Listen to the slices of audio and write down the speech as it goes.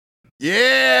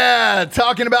Yeah,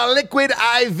 talking about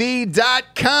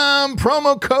liquidiv.com,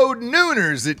 promo code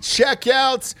Nooners at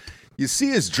checkout. You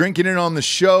see us drinking it on the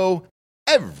show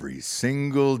every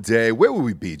single day. Where would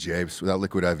we be, James, without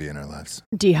Liquid IV in our lives?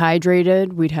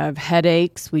 Dehydrated. We'd have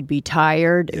headaches. We'd be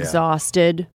tired,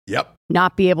 exhausted. Yep.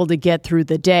 Not be able to get through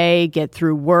the day, get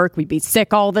through work. We'd be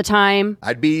sick all the time.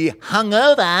 I'd be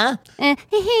hungover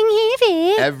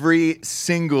every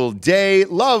single day.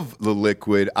 Love the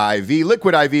Liquid IV.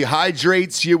 Liquid IV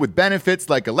hydrates you with benefits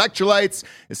like electrolytes,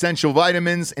 essential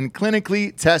vitamins, and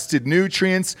clinically tested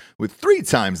nutrients with 3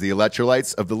 times the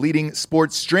electrolytes of the leading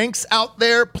sports drinks out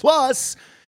there, plus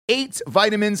 8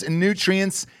 vitamins and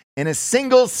nutrients in a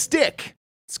single stick.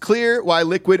 It's clear why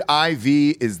Liquid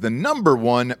IV is the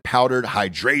 #1 powdered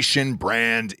hydration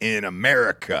brand in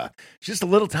America. It's just a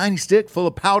little tiny stick full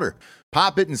of powder.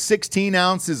 Pop it in 16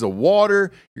 ounces of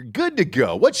water. You're good to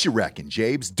go. What you reckon,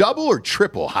 Jabes? Double or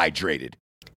triple hydrated?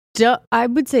 I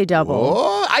would say double.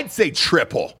 Oh, I'd say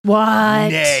triple. What?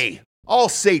 Nay, I'll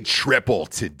say triple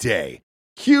today.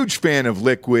 Huge fan of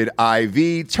Liquid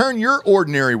IV. Turn your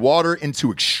ordinary water into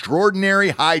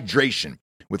extraordinary hydration.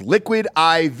 With Liquid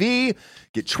IV,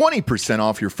 get 20%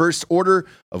 off your first order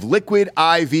of Liquid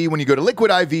IV when you go to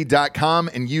liquidiv.com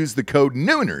and use the code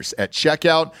Nooners at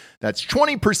checkout. That's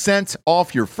 20%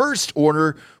 off your first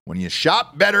order when you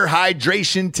shop better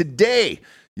hydration today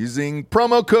using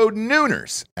promo code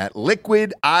Nooners at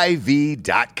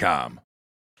liquidiv.com.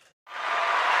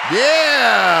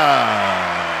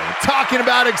 Yeah! Talking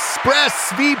about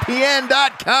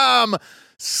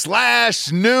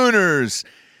expressvpn.com/Nooners.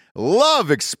 Love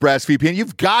ExpressVPN.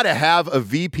 You've got to have a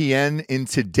VPN in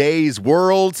today's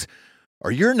world,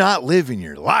 or you're not living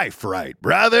your life right,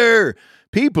 brother.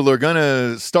 People are going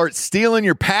to start stealing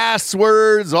your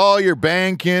passwords, all your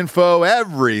bank info,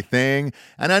 everything.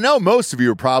 And I know most of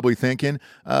you are probably thinking,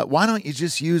 why don't you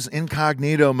just use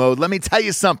incognito mode? Let me tell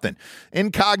you something.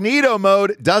 Incognito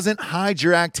mode doesn't hide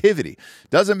your activity.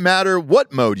 Doesn't matter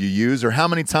what mode you use or how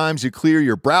many times you clear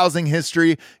your browsing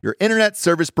history, your internet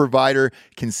service provider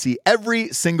can see every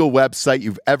single website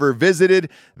you've ever visited.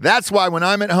 That's why when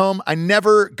I'm at home, I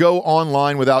never go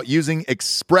online without using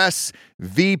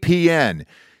ExpressVPN.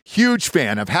 Huge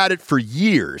fan. I've had it for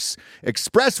years.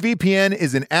 ExpressVPN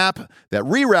is an app that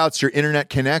reroutes your internet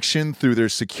connection through their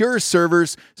secure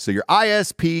servers so your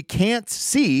ISP can't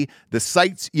see the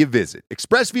sites you visit.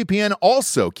 ExpressVPN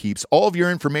also keeps all of your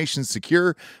information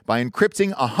secure by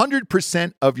encrypting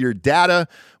 100% of your data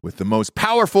with the most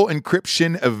powerful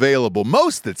encryption available.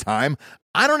 Most of the time,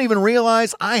 I don't even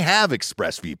realize I have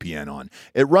ExpressVPN on.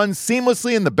 It runs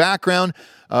seamlessly in the background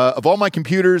of all my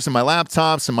computers and my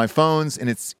laptops and my phones, and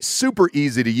it's super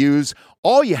easy to use.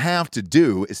 All you have to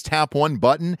do is tap one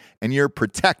button and you're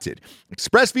protected.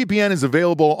 ExpressVPN is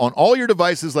available on all your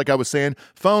devices, like I was saying,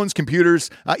 phones, computers,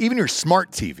 even your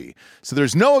smart TV. So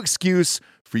there's no excuse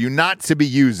for you not to be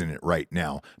using it right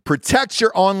now. Protect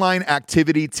your online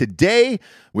activity today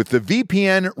with the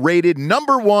VPN rated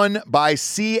 #1 by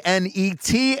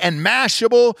CNET and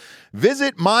Mashable.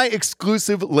 Visit my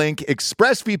exclusive link,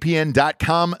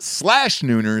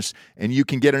 expressvpn.com/Nooners, and you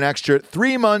can get an extra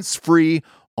 3 months free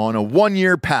on a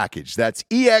 1-year package. That's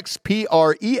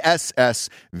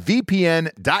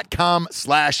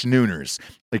expressvpn.com/Nooners.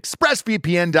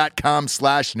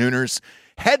 expressvpn.com/Nooners.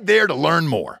 Head there to learn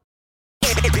more.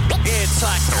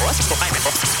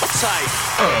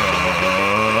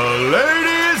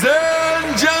 Ladies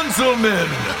and gentlemen,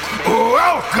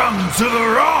 welcome to the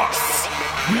Ross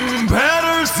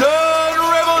Patterson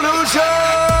Revolution!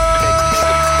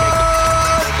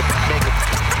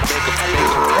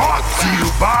 Brought to you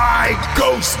by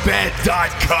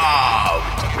GhostBed.com.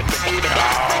 Oh,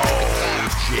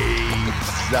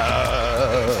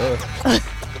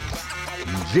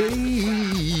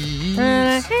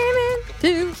 Jesus.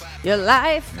 To your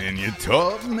life. And you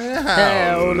taught me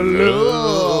how to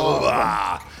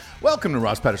love. Welcome to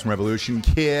Ross Patterson Revolution,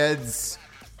 kids.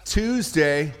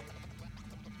 Tuesday,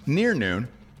 near noon.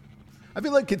 I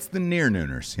feel like it's the near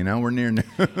nooners, you know? We're near noon.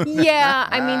 Yeah,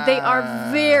 I mean, they are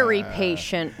very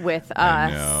patient with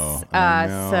us. I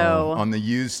know. So on the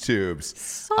used tubes.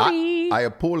 Sorry. I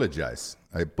apologize.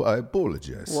 I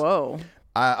apologize. Whoa.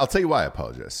 I'll tell you why I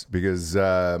apologize. Because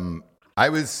I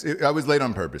was late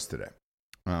on purpose today.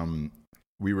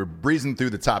 We were breezing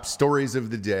through the top stories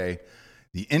of the day.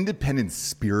 The Independent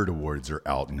Spirit Awards are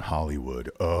out in Hollywood.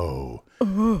 Oh,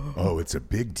 it's a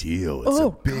big deal. It's a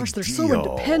big gosh, they're deal. so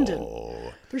independent.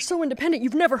 They're so independent.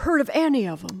 You've never heard of any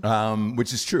of them.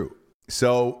 Which is true.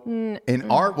 So in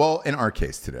our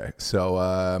case today, so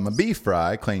my beef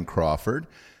fry, Clayne Crawford,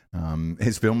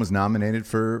 His film was nominated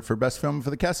for Best Film for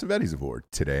the Cassavetes Award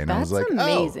today. And I was like,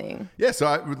 amazing. Oh. Yeah, so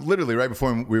I literally right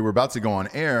before we were about to go on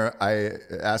air, I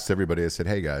asked everybody, I said,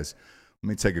 hey guys, let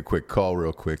me take a quick call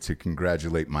real quick to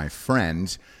congratulate my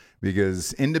friend,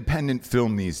 because independent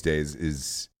film these days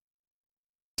is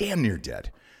damn near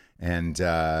dead. And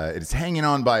it's hanging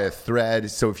on by a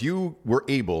thread. So if you were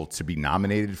able to be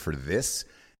nominated for this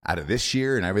out of this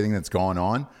year and everything that's gone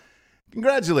on,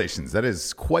 congratulations. That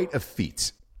is quite a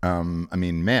feat. I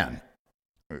mean, man,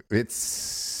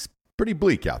 it's pretty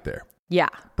bleak out there. Yeah.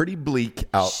 Pretty bleak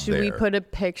out Should there. we put a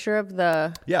picture of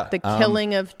the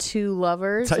killing of two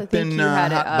lovers? Type in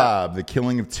Hot Bob, The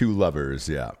Killing of Two Lovers.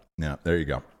 Yeah, there you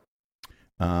go.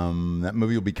 That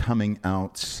movie will be coming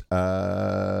out,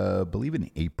 I believe,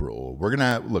 in April.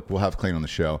 We'll have Clayton on the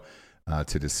show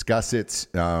to discuss it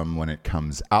when it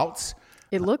comes out.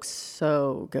 It looks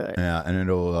so good. Yeah, and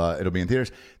it'll be in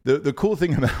theaters. The cool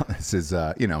thing about this is,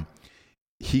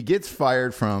 he gets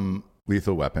fired from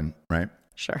Lethal Weapon, right?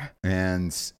 Sure.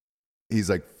 And he's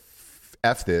like,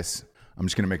 F this. I'm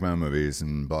just going to make my own movies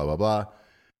and blah, blah, blah.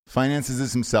 Finances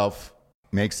this himself,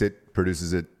 makes it,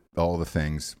 produces it, all the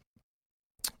things.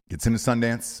 Gets into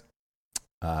Sundance.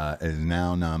 Is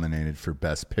now nominated for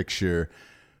Best Picture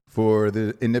for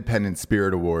the Independent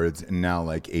Spirit Awards, and now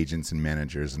like agents and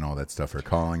managers and all that stuff are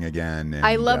calling again. And,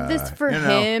 I love this for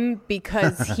him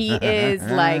because he is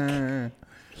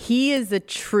he is a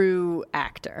true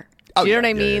actor. Do you know what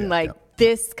I mean?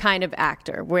 This kind of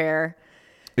actor where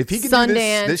if he can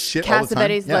Sundance, do this shit Cassavetes, all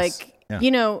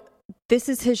the time, this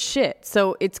is his shit.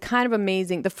 So it's kind of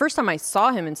amazing. The first time I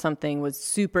saw him in something was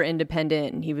super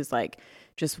independent, and he was like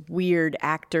just weird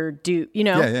actor dude,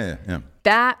 Yeah.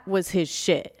 That was his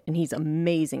shit, and he's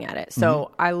amazing at it.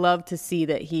 So I love to see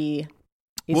that he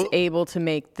is able to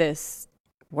make this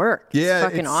work. It's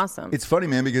fucking awesome. It's funny,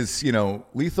 man, because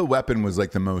Lethal Weapon was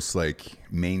like the most like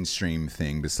mainstream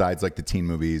thing besides like the teen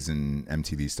movies and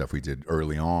MTV stuff we did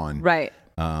early on. Right.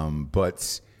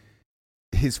 But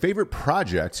his favorite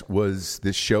project was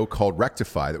this show called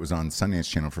Rectify that was on Sundance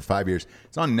Channel for 5 years.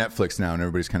 It's on Netflix now, and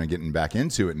everybody's kind of getting back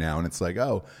into it now. And it's like,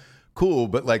 oh, cool.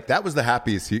 But like that was the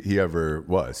happiest he ever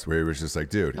was, where he was just like,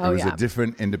 dude, it was a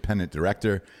different independent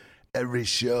director. Every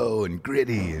show and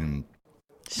gritty and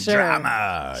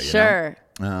drama. Sure.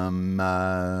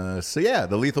 So yeah,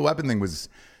 the Lethal Weapon thing was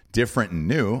different and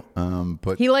new.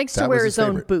 But he likes to wear his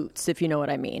own boots, if you know what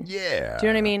I mean. Yeah. Do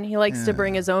you know what I mean? He likes to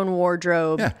bring his own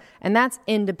wardrobe, and that's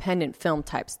independent film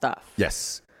type stuff.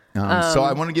 Yes. So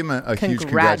I want to give him a huge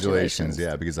congratulations.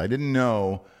 Yeah, because I didn't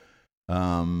know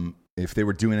if they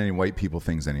were doing any white people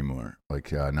things anymore,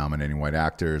 like nominating white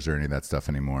actors or any of that stuff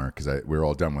anymore, because we're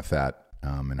all done with that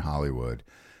in Hollywood.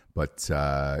 But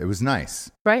it was nice.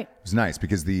 Right. It was nice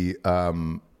because the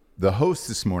host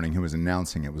this morning who was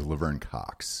announcing it was Laverne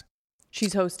Cox.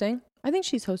 She's hosting? I think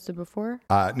she's hosted before.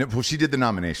 No, well, she did the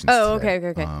nominations today.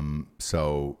 Okay.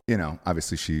 So,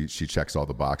 obviously she checks all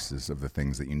the boxes of the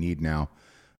things that you need now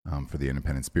for the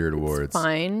Independent Spirit Awards.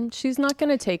 Fine. She's not going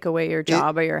to take away your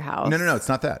job or your house. No, it's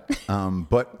not that.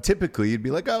 But typically you'd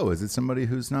be like, oh, is it somebody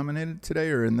who's nominated today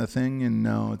or in the thing? And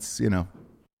no, it's,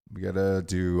 we got to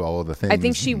do all of the things. I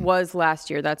think she was last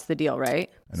year. That's the deal, right?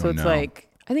 So it's like,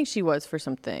 I think she was for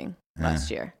something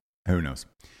last year. Who knows?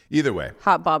 Either way.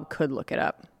 Hot Bob could look it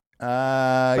up. He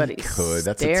could.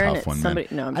 That's a tough one, man.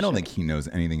 No, I don't think he knows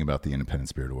anything about the Independent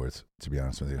Spirit Awards, to be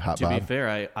honest with you. Hot Bob? To be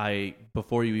fair, I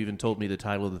before you even told me the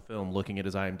title of the film, looking at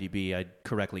his IMDb, I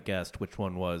correctly guessed which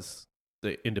one was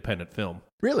the independent film.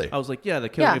 Really? I was like, The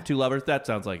Killing of Two Lovers. That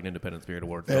sounds like an Independent Spirit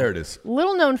Award film. There it is.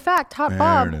 Little known fact, Hot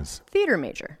Bob, theater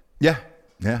major. Yeah.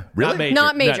 Really?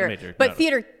 Not major, but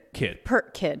theater kid.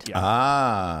 Kid.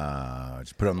 Yeah.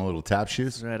 Just put on the little tap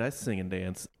shoes. Right, I sing and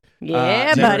dance.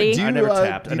 Yeah, buddy. I never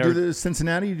tapped. Do you do the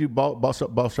Cincinnati? You do ball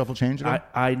shuffle change?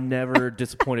 I never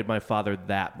disappointed my father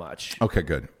that much. Okay,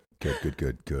 good.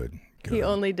 He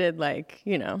only did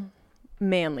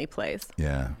manly plays.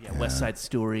 Yeah. West Side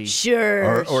Story.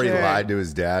 Sure. Or he lied to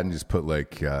his dad and just put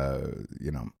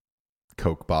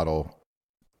Coke bottle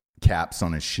caps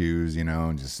on his shoes,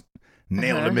 and just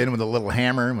nailed him in with a little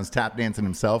hammer and was tap dancing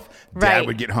himself. Dad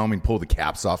would get home and pull the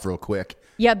caps off real quick.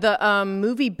 Yeah, the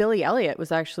movie Billy Elliot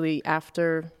was actually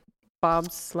after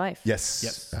Bob's life.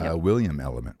 Yes. William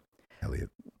Elliot.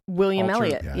 William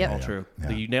Elliot. All true. Yeah.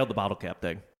 You nailed the bottle cap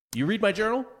thing. You read my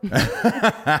journal? We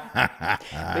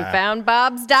found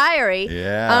Bob's diary.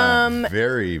 Yeah.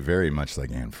 Very, very much like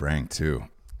Anne Frank, too.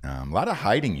 A lot of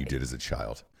hiding you did as a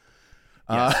child.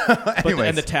 Yes.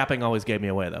 And the tapping always gave me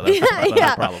away, though. That's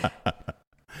the problem.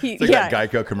 It's like that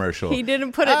Geico commercial. He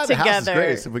didn't put it the together. house is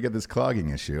great if we get this clogging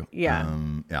issue. Yeah.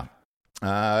 Yeah.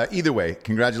 Either way,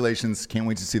 congratulations. Can't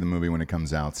wait to see the movie when it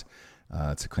comes out.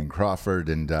 It's a Clayton Crawford,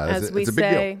 and As we it's a big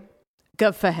say, deal.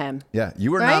 Good for him. Yeah,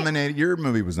 you were Right? nominated. Your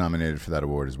movie was nominated for that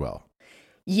award as well.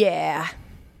 Yeah.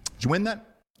 Did you win that?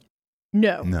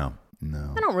 No. No.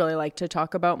 I don't really like to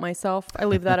talk about myself. I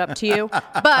leave that up to you.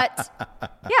 But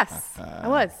yes, I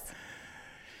was.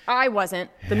 I wasn't.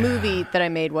 The movie that I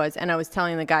made was, and I was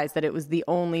telling the guys that it was the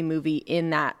only movie in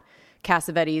that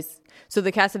Cassavetes. So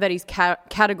the Cassavetes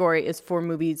category is for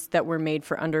movies that were made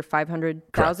for under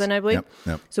 500,000, I believe.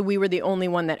 Yep. So we were the only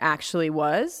one that actually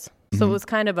was. So it was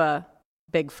kind of a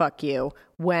big fuck you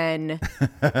when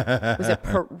was it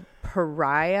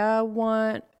Pariah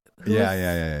one?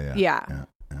 Yeah.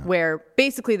 Where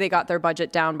basically they got their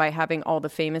budget down by having all the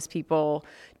famous people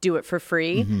do it for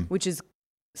free, which is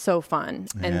so fun.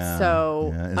 And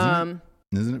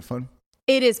Isn't it fun?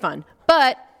 It is fun.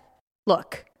 But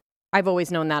look, I've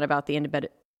always known that about the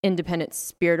Independent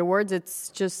Spirit Awards. It's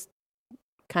just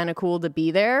kind of cool to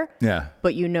be there. Yeah.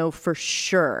 But you know for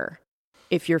sure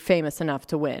if you're famous enough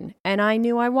to win. And I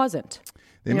knew I wasn't.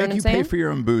 They make you pay for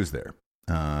your own booze there,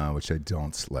 which I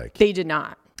don't like. They did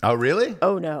not. Oh, really?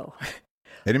 Oh, no.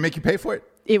 They didn't make you pay for it?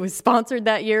 It was sponsored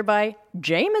that year by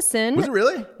Jameson. Was it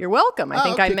really? You're welcome. I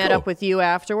think I met up with you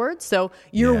afterwards. So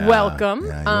you're welcome.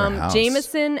 Yeah, you're a house.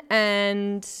 Jameson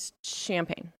and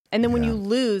champagne. And then when you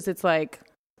lose, it's like,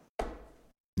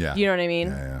 you know what I mean?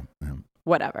 Yeah.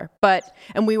 Whatever.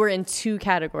 And we were in 2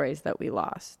 categories that we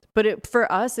lost. But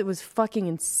for us, it was fucking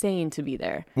insane to be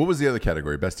there. What was the other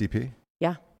category? Best EP?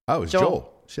 Yeah. Oh, it was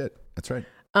Joel. Shit. That's right.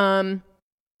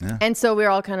 And so we were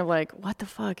all kind of like, what the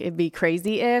fuck? It'd be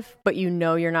crazy if, but you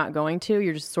know you're not going to.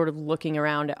 You're just sort of looking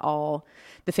around at all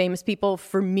the famous people.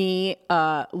 For me,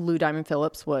 Lou Diamond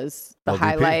Phillips was the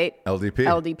highlight.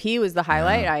 LDP was the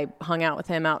highlight. I hung out with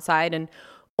him outside and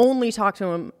only talked to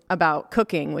him about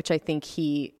cooking, which I think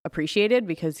he appreciated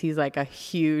because he's like a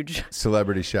huge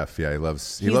celebrity chef. Yeah, he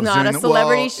loves he's not a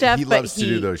celebrity chef, he but loves to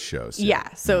do those shows.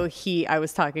 Yeah. So I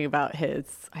was talking about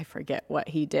I forget what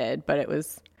he did, but it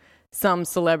was some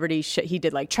celebrity shit. He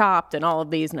did like Chopped and all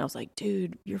of these. And I was like,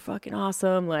 dude, you're fucking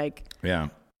awesome. Like, yeah.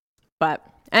 But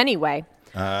anyway.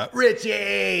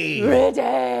 Richie.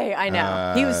 I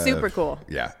know. He was super cool.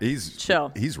 Yeah. He's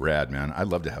chill. He's rad, man. I'd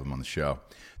love to have him on the show.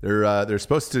 They're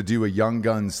supposed to do a Young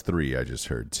Guns 3, I just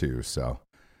heard too. So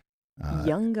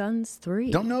Young Guns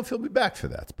 3. Don't know if he'll be back for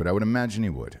that, but I would imagine he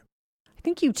would. I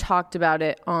think you talked about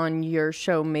it on your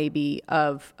show, maybe,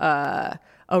 of a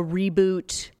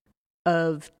reboot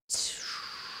of.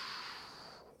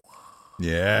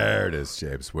 Yeah, there it is,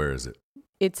 James. Where is it?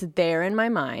 It's there in my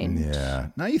mind. Yeah.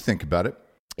 Now you think about it.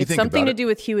 It's something to do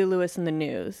with Huey Lewis and the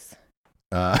News.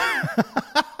 Do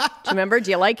you remember?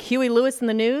 Do you like Huey Lewis and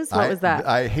the News? What was that?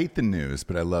 I hate the News,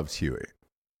 but I loved Huey.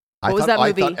 What was that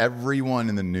movie? I thought everyone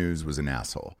in the News was an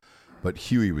asshole, but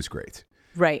Huey was great.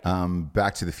 Right.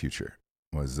 Back to the Future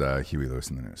was Huey Lewis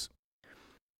in the News.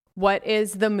 What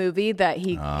is the movie that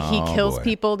he kills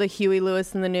people to Huey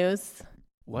Lewis in the News?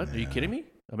 What? Are you kidding me?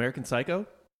 American Psycho?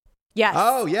 Yes.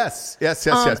 Oh, yes. They but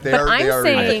are. I'm they are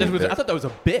saying- I thought that was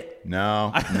a bit.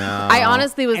 No. I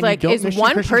honestly was And like, you don't is mention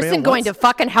one Christian person Bale going once? to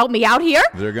fucking help me out here?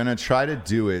 They're gonna try to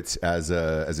do it as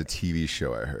a TV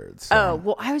show. I heard. So. Oh,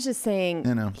 well, I was just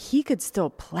saying, he could still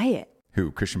play it. Who?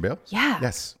 Christian Bale? Yeah.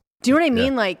 Yes. Do you know what I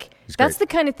mean? Yeah. Like, He's that's great.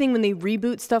 the kind of thing when they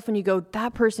reboot stuff when you go,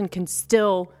 that person can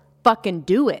still fucking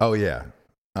do it. Oh yeah.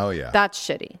 That's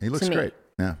shitty. He looks to me. great.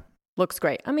 Yeah. Looks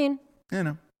great. I mean,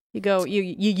 You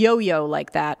you yo-yo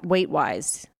like that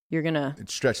weight-wise, you're going to... it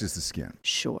stretches the skin.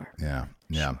 Sure. Yeah.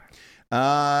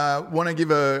 Want to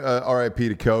give a RIP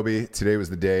to Kobe. Today was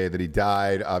the day that he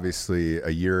died, obviously a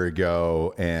year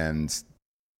ago. And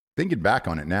thinking back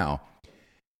on it now,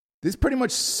 this pretty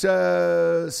much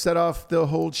set off the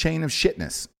whole chain of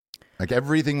shitness. Like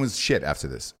everything was shit after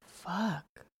this. Fuck.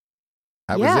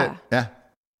 That was it. Yeah.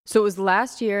 So it was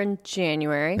last year in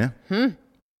January. Yeah.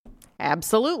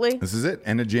 Absolutely. This is it.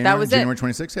 End of January. That was January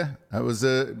 26th. Yeah. That was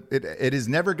it has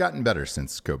never gotten better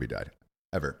since Kobe died.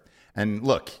 Ever. And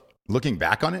looking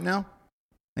back on it now,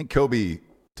 I think Kobe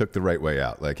took the right way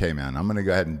out. Like, hey man, I'm going to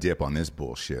go ahead and dip on this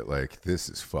bullshit. Like, this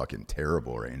is fucking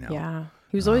terrible right now. Yeah.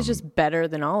 He was always just better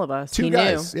than all of us. Two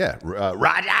guys. Yeah.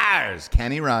 Rogers,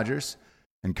 Kenny Rogers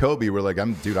and Kobe were like, I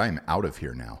am out of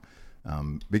here now.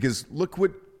 Because look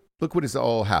what has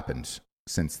all happened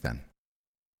since then.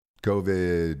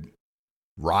 COVID,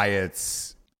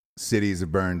 riots, cities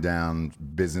have burned down,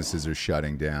 businesses are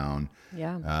shutting down.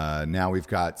 Yeah. Now we've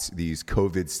got these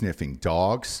COVID sniffing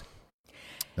dogs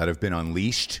that have been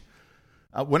unleashed.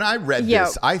 When I read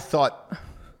this, I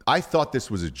thought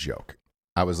this was a joke.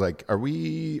 I was like, are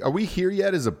we here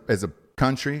yet as a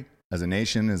country? as a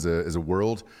nation, as a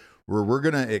world, where we're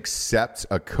going to accept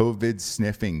a COVID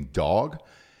sniffing dog.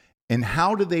 And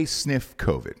how do they sniff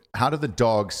COVID? How do the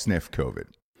dogs sniff COVID?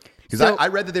 Because I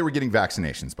read that they were getting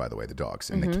vaccinations, by the way, the dogs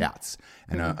and the cats.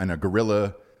 And a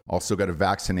gorilla also got a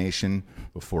vaccination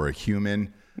before a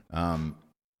human.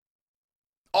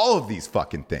 All of these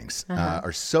fucking things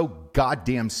are so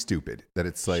goddamn stupid that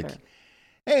it's like,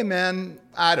 hey, man,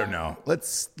 I don't know.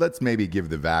 Let's maybe give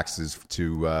the vaxes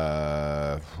to,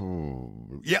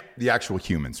 the actual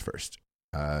humans first.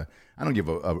 I don't give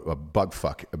a bug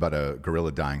fuck about a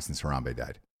gorilla dying since Harambe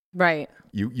died. Right.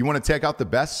 You want to take out the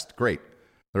best? Great.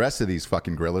 The rest of these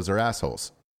fucking gorillas are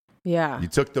assholes. Yeah. You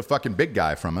took the fucking big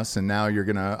guy from us, and now you're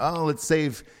going to, let's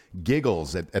save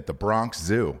Giggles at the Bronx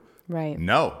Zoo. Right.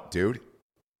 No, dude.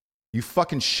 You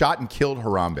fucking shot and killed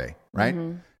Harambe, right?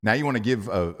 Now you want to give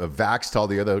a vax to all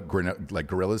the other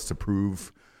gorillas to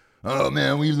prove, oh,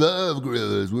 man, we love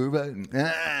gorillas.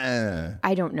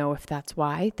 I don't know if that's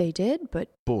why they did, but...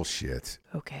 Bullshit.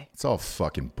 Okay. It's all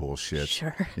fucking bullshit.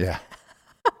 Sure. Yeah.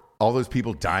 All those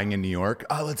people dying in New York.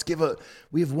 Oh,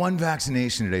 we have one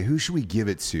vaccination today. Who should we give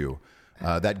it to?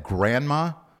 That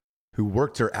grandma who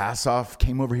worked her ass off,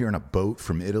 came over here in a boat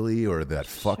from Italy, or that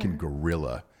fucking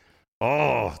gorilla.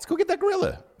 Oh, let's go get that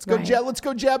gorilla. Let's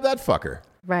go jab that fucker.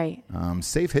 Right.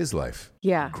 Save his life.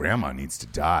 Yeah. Grandma needs to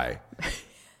die.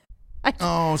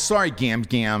 Oh, sorry, Gams.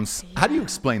 Yeah. How do you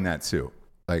explain that too?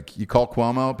 Like, you call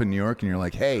Cuomo up in New York and you're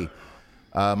like, hey,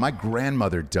 my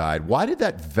grandmother died. Why did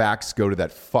that vax go to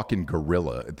that fucking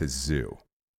gorilla at the zoo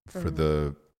for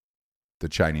the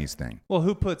Chinese thing? Well,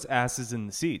 who puts asses in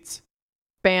the seats?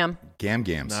 Bam.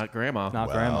 Gams. Not grandma.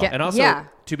 Grandma. And also,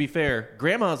 to be fair,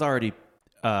 grandma's already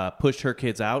pushed her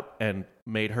kids out and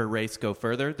made her race go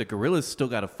further. The gorillas still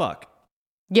got to fuck.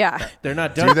 Yeah. They're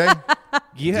not done. Do they?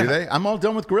 Yeah. Do they? I'm all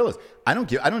done with gorillas. I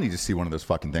don't need to see one of those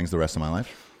fucking things the rest of my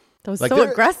life. That was so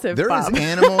aggressive, There Bob. is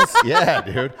animals. Yeah,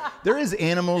 dude. There is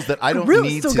animals that I don't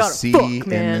Gorillas need still to gotta see fuck, in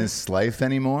man. this life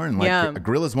anymore. And a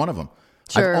gorilla's one of them.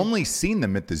 Sure. I've only seen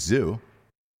them at the zoo.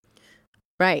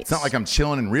 Right. It's not like I'm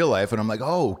chilling in real life and I'm like,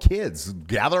 oh, kids,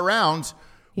 gather around.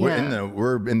 Yeah.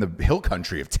 We're in the hill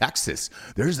country of Texas.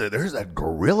 There's that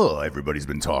gorilla everybody's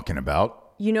been talking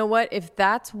about. You know what? If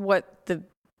that's what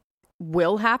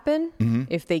will happen, Mm-hmm.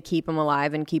 if they keep them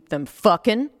alive and keep them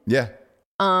fucking, Yeah.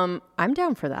 I'm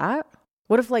down for that.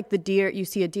 What if like the deer, you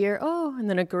see a deer, and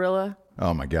then a gorilla?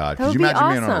 Oh my God. That Could would you be imagine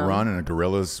being on a awesome. run and a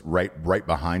gorilla's right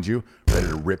behind you, ready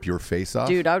to rip your face off?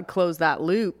 Dude, I would close that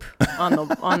loop on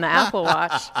the Apple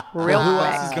Watch real Who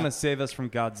quick. else is going to save us from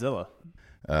Godzilla?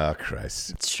 Oh,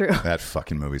 Christ. It's true. That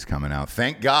fucking movie's coming out.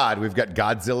 Thank God we've got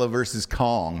Godzilla versus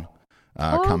Kong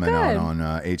coming out good. on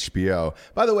HBO.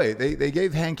 By the way, they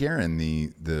gave Hank Aaron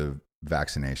the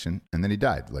vaccination, and then he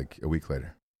died like a week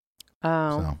later.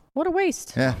 Oh, So. what a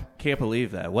waste. Yeah. Can't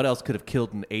believe that. What else could have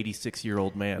killed an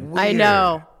 86-year-old man? I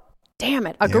know. Damn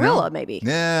it. A You gorilla, know? maybe.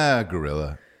 Yeah,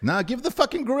 gorilla. No, give the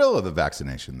fucking gorilla the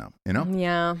vaccination, though. You know?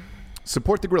 Yeah.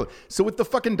 Support the gorilla. So with the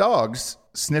fucking dogs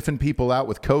sniffing people out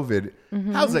with COVID,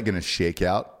 how's that going to shake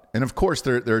out? And of course,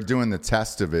 they're doing the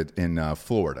test of it in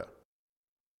Florida.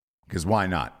 Because why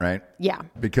not, right? Yeah.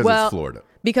 Because it's Florida.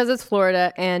 Because it's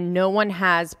Florida and no one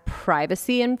has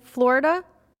privacy in Florida,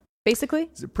 basically.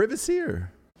 Is it privacy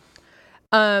or?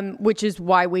 Which is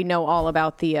why we know all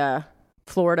about the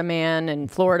Florida man and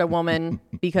Florida woman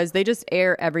because they just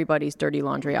air everybody's dirty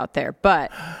laundry out there.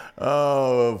 But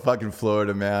Oh, fucking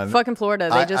Florida, man. fucking Florida,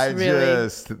 they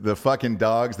The fucking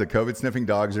dogs, the COVID sniffing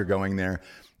dogs are going there.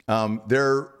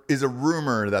 There is a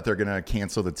rumor that they're going to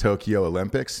cancel the Tokyo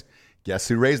Olympics. Guess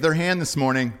who raised their hand this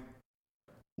morning?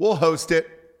 We'll host it.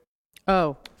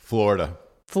 Florida.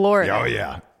 Florida. Oh,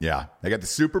 yeah. Yeah. They got the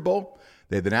Super Bowl.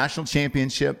 They have the national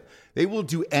championship. They will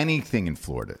do anything in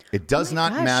Florida. It does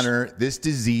not gosh. matter. This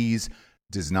disease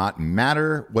does not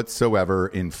matter whatsoever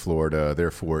in Florida.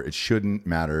 Therefore, it shouldn't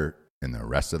matter in the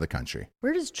rest of the country.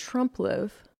 Where does Trump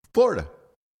live? Florida.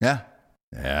 Yeah.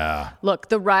 Yeah. Look,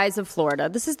 the rise of Florida.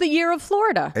 This is the year of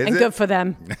Florida, Is and it? good for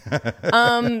them.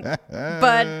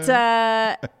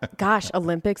 Gosh,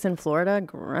 Olympics in Florida,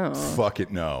 gross. Fuck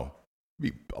it, no.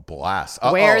 Be a blast.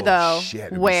 Where, though? Shit.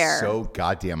 It'd be Where? so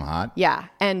goddamn hot. Yeah,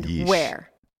 and Yeesh. where?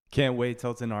 Can't wait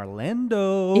till it's in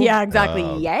Orlando. Yeah, exactly.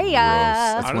 Gross.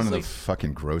 Yeah. That's one of the Honestly-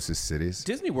 fucking grossest cities.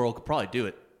 Disney World could probably do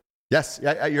it. Yes,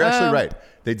 you're actually right.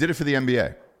 They did it for the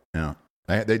NBA. Yeah.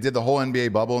 They did the whole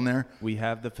NBA bubble in there. We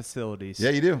have the facilities.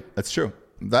 Yeah, you do. That's true.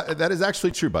 That is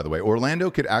actually true, by the way. Orlando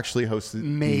could actually host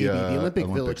Maybe. the The Olympic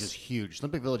Olympics. Village is huge.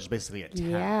 Olympic Village is basically a town.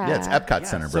 Yeah, it's Epcot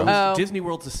Center, bro. So Oh. Disney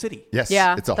World's a city. Yes,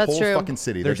 Yeah, it's a that's whole true. fucking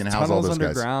city. There's They're going to house all tunnels those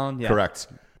guys. underground, yeah. Correct.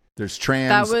 There's That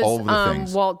trams, all of the was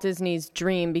things. Walt Disney's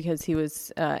dream because he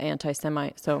was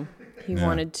anti-Semite, so he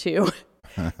wanted to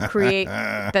create.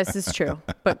 This is true,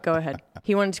 but go ahead.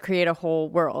 He wanted to create a whole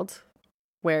world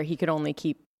where he could only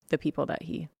keep the people that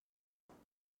he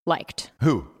liked.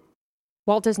 Who?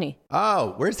 Walt Disney.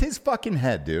 Oh, where's his fucking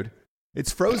head, dude?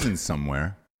 It's frozen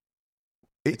somewhere.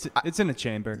 It's in a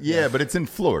chamber. Yeah, but it's in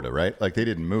Florida, right? Like they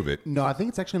didn't move it. No, I think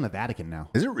it's actually in the Vatican now.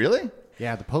 Is it really?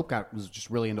 Yeah, the Pope was just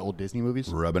really into old Disney movies.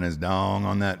 Rubbing his dong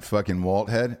on that fucking Walt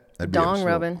head. That'd be Dong a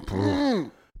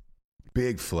rubbing.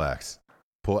 big flex.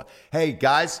 Hey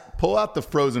guys, pull out the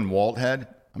frozen Walt head.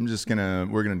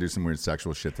 We're gonna do some weird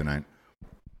sexual shit tonight,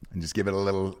 and just give it a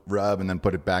little rub, and then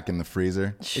put it back in the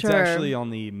freezer. Sure. It's actually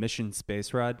on the Mission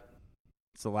space ride.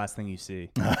 It's the last thing you see.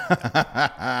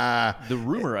 The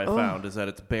rumor I found is that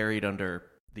it's buried under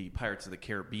the Pirates of the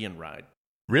Caribbean ride.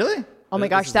 Really? Oh my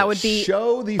gosh, that would be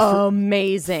Show the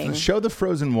amazing. show the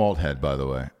frozen Walt head, by the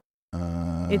way.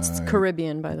 It's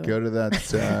Caribbean, by the way. Go to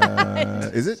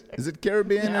that. Is it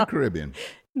Caribbean or Caribbean?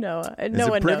 No, Is no it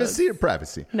one privacy knows. or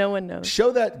privacy? No one knows.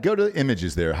 Show that. Go to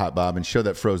images there, Hot Bob, and show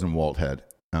that frozen Walt head.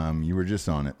 You were just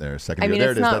on it there a second ago. I mean,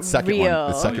 There it's it is. not That second one. The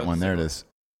real. second one. There it is.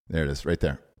 There it is. Right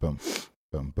there. Boom.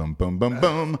 Boom. Boom. Boom. Boom.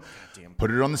 Boom. Put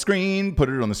it on the screen. Put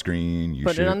it on the screen. You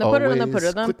Put it should on the- put it on the- always put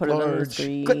it on- click put it on the large.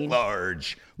 screen. Click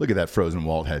large. Look at that frozen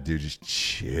Walt head, dude. Just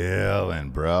chilling,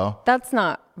 bro. That's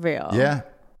not real. Yeah.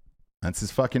 That's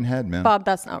his fucking head, man. Bob,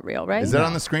 that's not real, right? Is that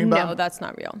on the screen, Bob? No, that's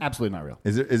not real. Absolutely not real.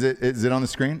 Is it on the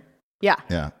screen? Yeah.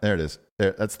 Yeah, there it is.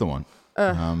 There, that's the one.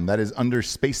 That is under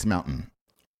Space Mountain.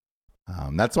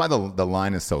 That's why the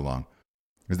line is so long.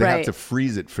 Because they have Right. to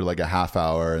freeze it for like a half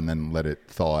hour and then let it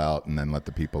thaw out and then let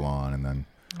the people on and then.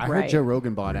 I heard Right. Joe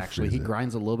Rogan bought actually. He Refreeze it.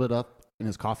 grinds a little bit up in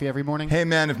his coffee every morning. Hey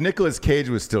man, if Nicolas Cage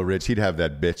was still rich, he'd have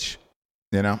that bitch.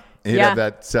 You know, he'd Yeah.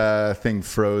 have that thing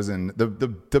frozen. The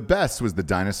best was the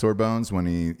dinosaur bones when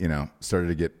he started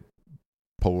to get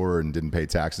poor and didn't pay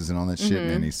taxes and all that shit, and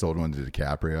then he sold one to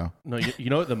DiCaprio. No, you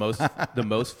know what the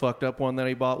most fucked up one that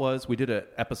he bought was? We did an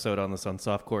episode on this on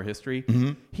Softcore History.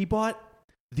 Mm-hmm. He bought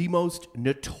the most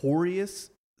notorious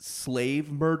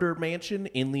slave murder mansion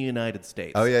in the United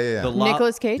States. Oh, yeah.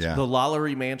 Nicolas Cage? Yeah. The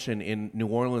Lalaurie Mansion in New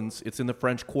Orleans. It's in the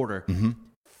French Quarter.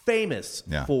 Famous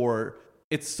Yeah. for...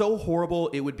 It's so horrible.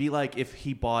 It would be like if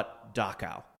he bought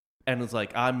Dachau and was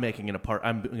like, I'm making an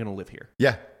I'm going to live here.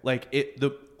 Yeah. Like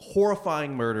the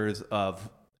horrifying murders of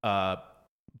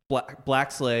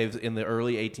black slaves in the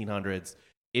early 1800s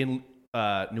in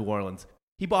New Orleans.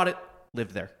 He bought it,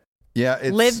 lived there. Yeah,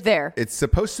 Lived there. It's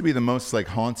supposed to be the most like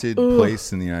haunted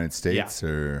place in the United States,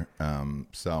 or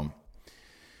so.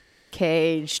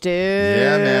 Cage, dude.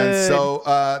 Yeah, man. So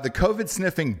the COVID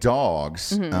sniffing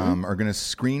dogs Mm-hmm. are going to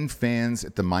screen fans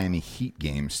at the Miami Heat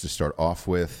games to start off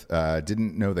with.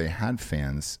 Didn't know they had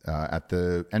fans at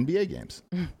the NBA games.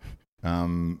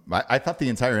 I thought the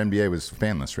entire NBA was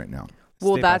fanless right now.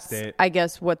 Well, State by that's, state. I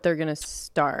guess, what they're going to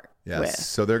start Yes. with.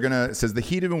 So they're going to, it says the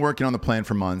Heat have been working on the plan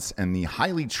for months, and the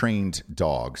highly trained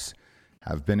dogs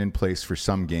have been in place for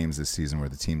some games this season where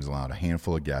the team's allowed a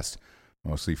handful of guests,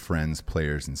 mostly friends,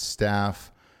 players, and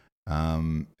staff.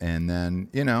 And then,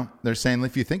 they're saying,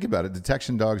 if you think about it,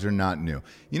 detection dogs are not new.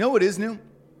 You know what is new?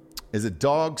 Is a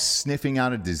dog sniffing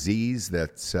out a disease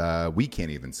that we can't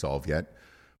even solve yet.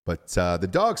 But the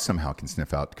dog somehow can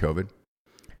sniff out COVID.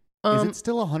 Is it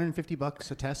still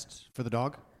 $150 a test for the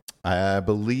dog? I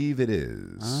believe it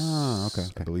is. Oh, okay.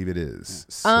 I believe it is.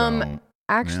 So,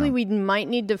 Actually, yeah. we might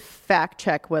need to fact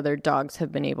check whether dogs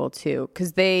have been able to,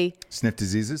 because they Sniff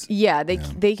diseases?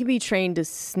 they can be trained to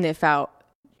sniff out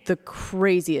the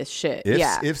craziest shit.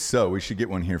 If so, we should get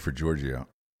one here for Giorgio.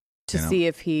 to you know, see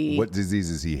if he What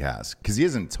diseases he has. Because he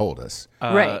hasn't told us.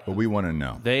 right. But we want to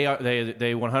know. They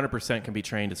 100% can be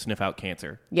trained to sniff out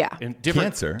cancer. Yeah. And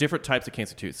Cancer? different types of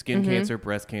cancer too. Skin cancer,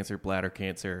 breast cancer, bladder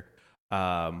cancer.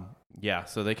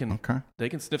 So they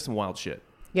can sniff some wild shit.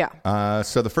 Yeah.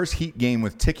 So the first Heat game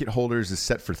with ticket holders is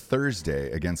set for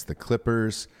Thursday against the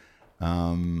Clippers.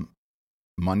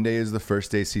 Monday is the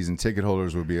first day season ticket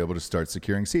holders will be able to start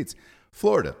securing seats.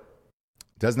 Florida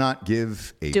does not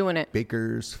give a Doing it.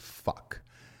 baker's fuck.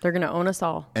 They're going to own us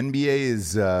all. NBA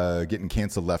is getting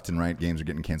canceled left and right. Games are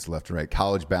getting canceled left and right.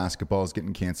 College basketball is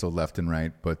getting canceled left and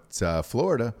right. But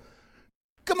Florida,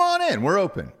 come on in. We're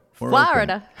open. We're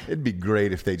Florida. open. It'd be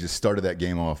great if they just started that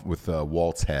game off with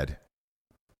Walt's head.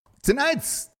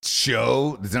 Tonight's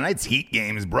Heat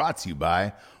game is brought to you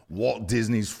by Walt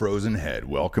Disney's Frozen Head.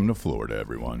 Welcome to Florida,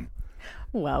 everyone.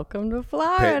 Welcome to Pay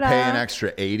Florida. an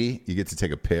extra $80. You get to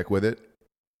take a pic with it,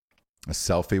 a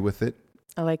selfie with it.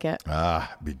 I like it.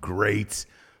 Be great.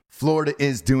 Florida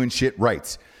is doing shit right.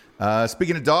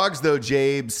 Speaking of dogs, though,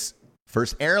 Jabes,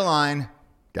 First airline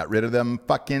got rid of them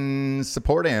fucking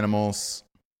support animals.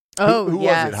 Oh, who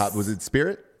yes. was it? Was it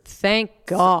Spirit? Thank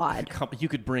God. You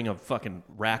could bring a fucking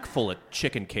rack full of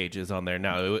chicken cages on there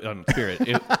now on Spirit.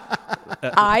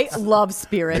 I love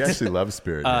Spirit. I actually love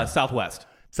Spirit. Yeah. Southwest.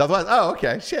 Southwest. Oh,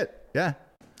 okay. Shit. Yeah.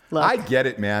 Look. I get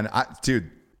it, man. Dude,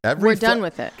 We're done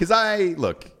with it. Because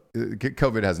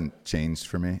COVID hasn't changed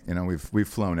for me. You know, we've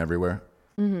flown everywhere,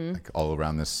 like all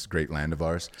around this great land of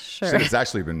ours. Sure. So it's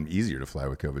actually been easier to fly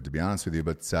with COVID, to be honest with you.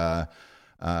 But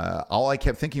all I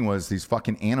kept thinking was these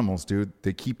fucking animals, dude.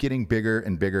 They keep getting bigger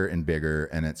and bigger and bigger,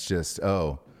 and it's just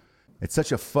it's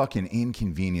such a fucking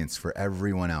inconvenience for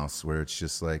everyone else. Where it's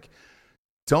just like,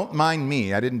 don't mind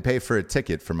me. I didn't pay for a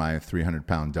ticket for my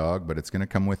 300-pound dog, but it's going to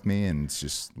come with me, and it's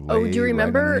just lay do you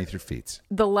remember right underneath your feet.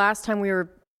 The last time we were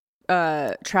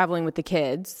traveling with the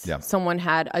kids, someone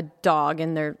had a dog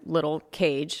in their little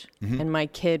cage, and my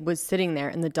kid was sitting there,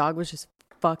 and the dog was just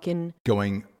fucking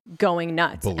going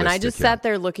nuts. Ballistic, and I just sat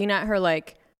there looking at her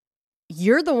like,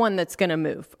 you're the one that's going to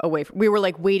move away. We were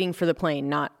like waiting for the plane,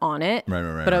 not on it.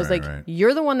 Right. But I was like,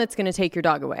 you're the one that's going to take your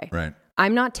dog away. Right.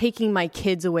 I'm not taking my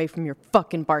kids away from your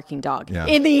fucking barking dog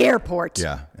in the airport.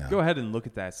 Yeah. Go ahead and look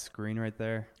at that screen right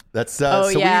there. That's we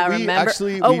remember?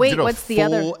 actually we wait, did a what's the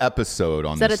full other episode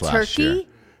on Is that this a last turkey? year.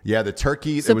 Yeah, the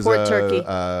turkey. Support there was turkey.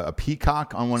 a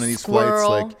peacock on one of these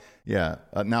Squirrel. flights.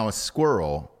 Now a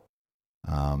squirrel.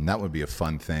 That would be a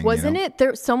fun thing. Wasn't it?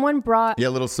 There, someone brought. Yeah, a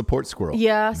little support squirrel.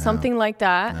 Yeah, something like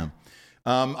that. Yeah.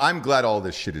 I'm glad all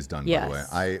this shit is done. Yes.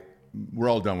 By the way, we're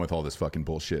all done with all this fucking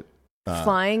bullshit.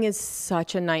 Flying is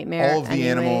such a nightmare. All of the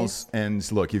animals,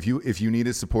 and look, if you need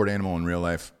a support animal in real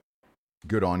life,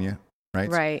 good on you, right?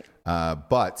 Right.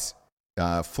 But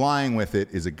flying with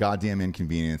it is a goddamn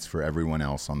inconvenience for everyone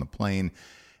else on the plane,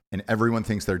 and everyone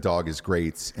thinks their dog is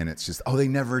great, and it's just, they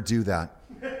never do that.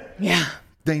 Yeah.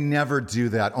 They never do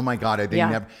that. Oh my God,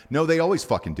 never. No, they always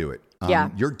fucking do it.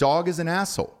 Your dog is an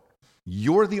asshole.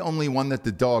 You're the only one that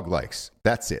the dog likes.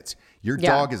 That's it. Your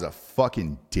dog is a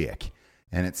fucking dick.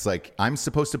 And it's like, I'm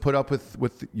supposed to put up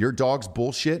with your dog's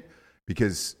bullshit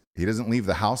because he doesn't leave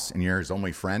the house and you're his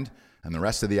only friend. And the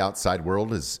rest of the outside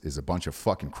world is a bunch of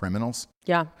fucking criminals.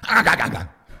 Yeah. Oh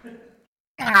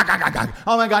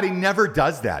my God, he never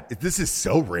does that. This is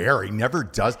so rare. He never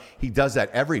does. He does that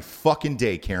every fucking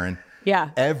day, Karen.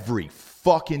 Yeah. Every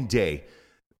fucking day.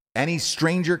 Any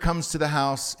stranger comes to the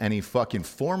house, any fucking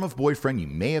form of boyfriend you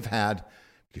may have had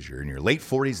because you're in your late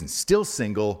 40s and still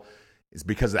single is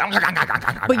because of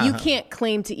that. But you can't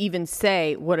claim to even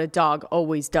say what a dog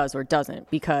always does or doesn't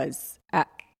because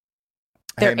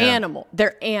they're animals.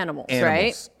 They're animals,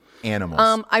 right?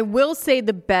 Animals. I will say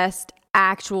the best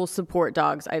actual support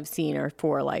dogs I've seen are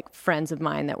for like friends of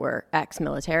mine that were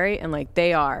ex-military, and like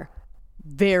they are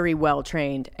very well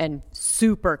trained and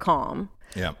super calm.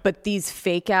 Yeah. But these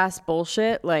fake ass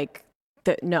bullshit, like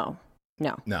no.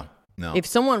 If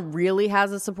someone really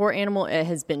has a support animal, it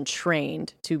has been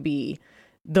trained to be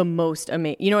the most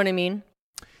amazing. You know what I mean?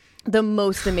 The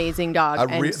most amazing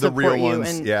dog and the support real you.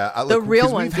 ones, And yeah. the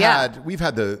real ones, We've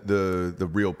had the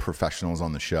real professionals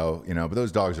on the show, you know, but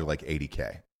those dogs are like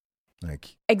 $80K.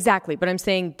 Like exactly. But I'm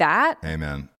saying that.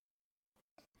 Amen.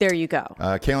 There you go.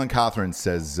 Kaylin Cothran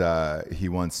says he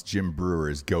wants Jim Brewer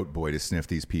as goat boy to sniff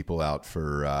these people out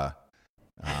for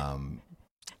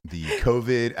the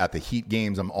COVID at the Heat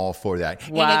games. I'm all for that.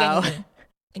 Wow.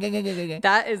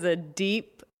 That is a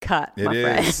deep cut, my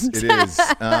friend. It is.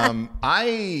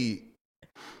 I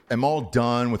am all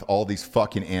done with all these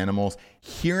fucking animals.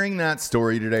 Hearing that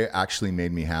story today actually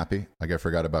made me happy. Like I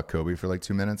forgot about Kobe for like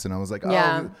 2 minutes, and I was like,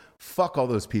 fuck all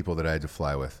those people that I had to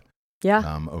fly with.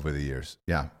 Yeah. Over the years.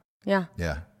 Yeah. Yeah.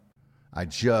 Yeah. I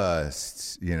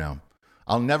just,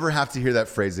 I'll never have to hear that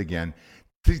phrase again.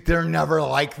 They're never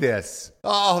like this.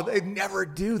 Oh, they never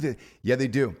do this. Yeah, they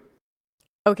do.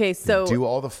 Okay, so they do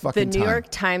all the fucking New York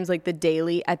Times, like the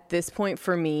Daily, at this point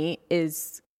for me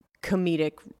is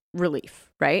comedic relief,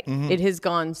 right? Mm-hmm. It has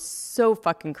gone so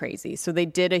fucking crazy. So they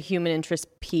did a human interest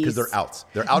piece because they're out.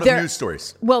 They're out of news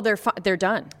stories. Well, they're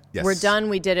done. Yes. We're done.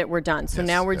 We did it. We're done. So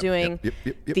now we're doing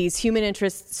these human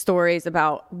interest stories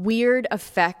about weird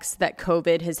effects that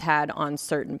COVID has had on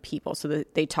certain people. So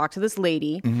they talked to this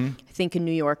lady, I think in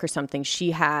New York or something.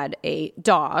 She had a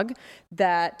dog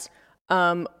that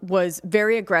was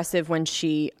very aggressive when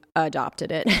she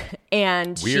adopted it.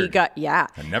 And weird. She got,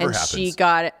 that never happens. She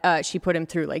got, she put him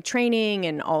through like training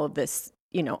and all of this,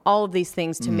 all of these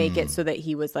things to make it so that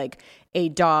he was like a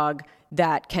dog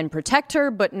that can protect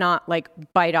her, but not like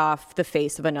bite off the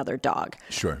face of another dog.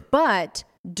 Sure. But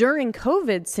during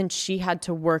COVID, since she had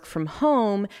to work from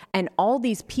home and all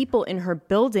these people in her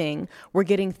building were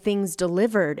getting things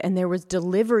delivered and there was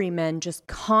delivery men just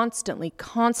constantly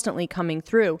coming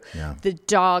through, the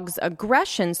dog's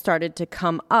aggression started to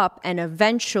come up and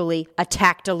eventually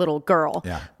attacked a little girl.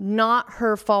 Yeah. Not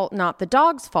her fault, not the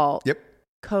dog's fault. Yep.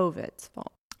 COVID's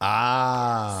fault.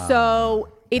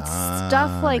 So it's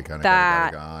stuff like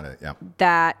that got it. Yep.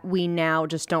 that we now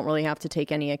just don't really have to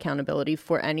take any accountability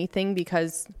for anything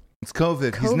because it's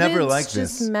COVID. He's never like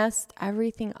this. Just messed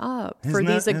everything up for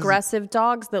these aggressive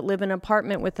dogs that live in an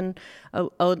apartment with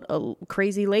a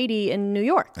crazy lady in New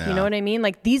York. You know what I mean?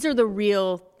 Like these are the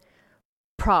real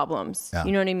problems.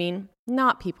 You know what I mean?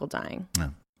 Not people dying.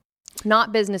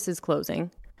 Not businesses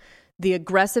closing. The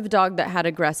aggressive dog that had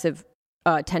aggressive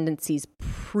tendencies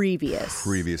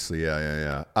previously.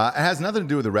 It has nothing to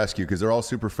do with the rescue because they're all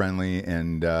super friendly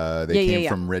and they came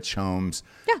from rich homes.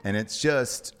 And it's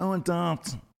just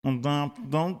adopt,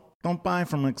 don't buy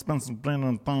from an expensive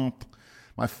brand.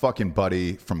 My fucking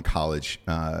buddy from college,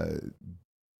 I'm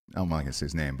not gonna say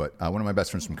his name, but one of my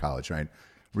best friends from college, right?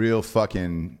 Real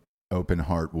fucking open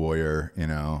heart warrior, you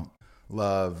know,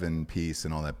 love and peace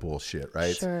and all that bullshit,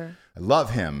 right? Sure. I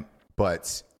love him,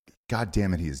 but God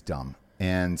damn it, he is dumb.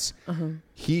 And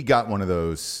he got one of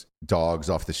those dogs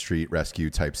off the street rescue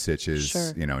type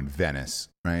stitches, you know, in Venice,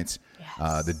 right?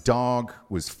 Yes. The dog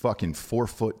was fucking 4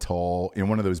 foot tall in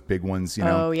one of those big ones, you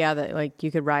know. Oh yeah, that like you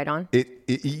could ride on.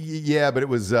 Yeah, but it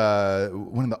was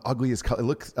one of the ugliest colors. It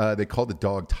looked, they called the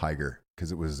dog Tiger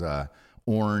because it was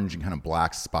orange and kind of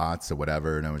black spots or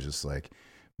whatever. And I was just like,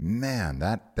 man,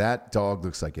 that dog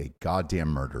looks like a goddamn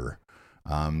murderer.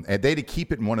 And they had to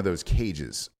keep it in one of those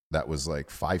cages that was like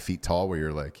 5 feet tall where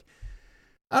you're like,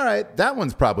 all right, that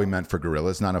one's probably meant for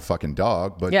gorillas, not a fucking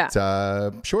dog, but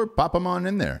sure, pop them on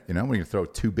in there. You know, we can throw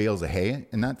 2 bales of hay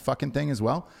in that fucking thing as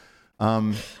well.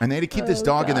 And they had to keep this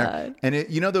dog in there. And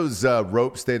you know those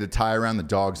ropes they had to tie around the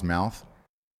dog's mouth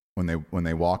when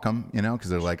they walk them, you know, because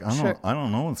they're like, I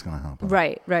don't know what's going to happen.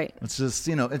 Right. It's just,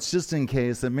 you know, it's just in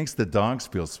case it makes the dogs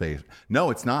feel safe.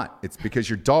 No, it's not. It's because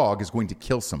your dog is going to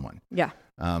kill someone. Yeah.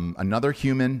 Another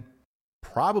human,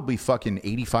 probably fucking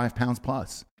 85 pounds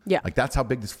plus. Yeah. Like that's how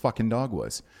big this fucking dog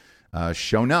was.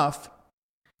 Sure enough,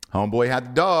 homeboy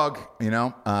had the dog, you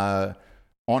know,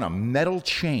 on a metal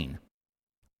chain,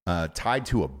 tied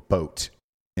to a boat,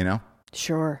 you know?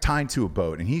 Sure. Tied to a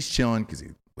boat. And he's chilling because he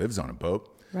lives on a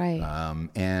boat. Right.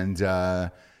 And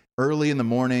early in the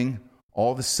morning,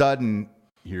 all of a sudden,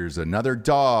 here's another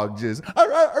dog just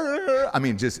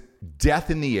death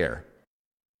in the air.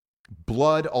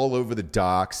 Blood all over the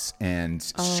docks and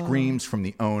screams from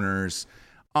the owners.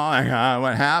 Oh my God,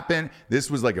 what happened?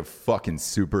 This was like a fucking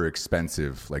super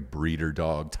expensive, like breeder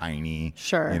dog, tiny,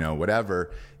 sure, you know,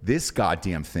 whatever. This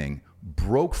goddamn thing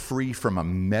broke free from a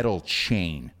metal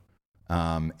chain,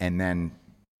 and then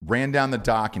ran down the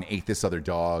dock and ate this other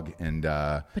dog. And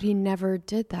but he never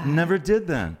did that. Never did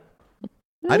that.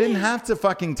 I didn't have to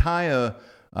fucking tie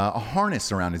a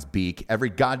harness around his beak every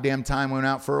goddamn time I went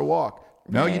out for a walk.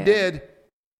 No, you did.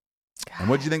 God. And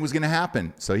what did you think was going to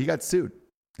happen? So he got sued.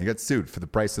 He got sued for the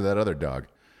price of that other dog.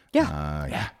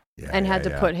 Yeah. And had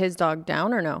to put his dog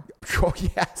down or no? Oh,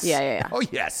 yes. Yeah. Oh,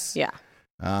 yes. Yeah.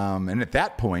 And at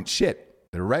that point, shit,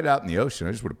 they're right out in the ocean.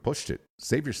 I just would have pushed it.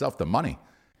 Save yourself the money.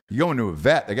 You go into a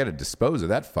vet, they got to dispose of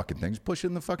that fucking thing. Just push it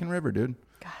in the fucking river, dude.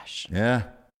 Gosh. Yeah.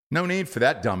 No need for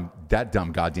that dumb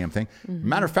goddamn thing. Mm-hmm.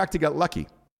 Matter of fact, he got lucky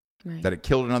that it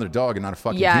killed another dog and not a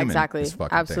fucking human. Yeah, exactly.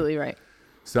 Absolutely right.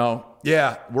 So,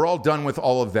 yeah, we're all done with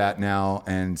all of that now.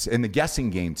 And in the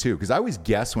guessing game, too, because I always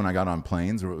guess when I got on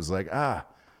planes where it was like,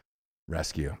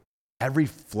 rescue. Every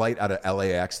flight out of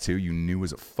LAX, too, you knew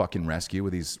was a fucking rescue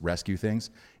with these rescue things.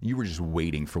 You were just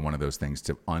waiting for one of those things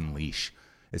to unleash.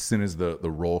 As soon as the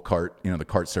roll cart, you know, the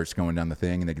cart starts going down the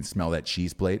thing and they can smell that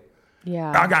cheese plate.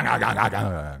 Yeah.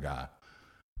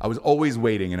 I was always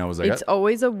waiting and I was like... It's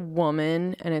always a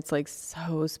woman and it's like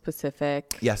so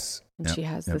specific. Yes. And she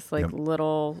has this like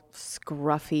little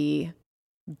scruffy,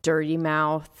 dirty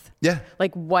mouth. Yeah.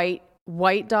 Like white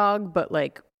dog, but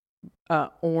like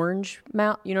orange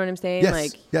mouth. You know what I'm saying?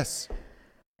 Yes. Yes.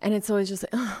 And it's always just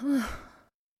like...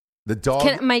 The dog...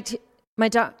 Can my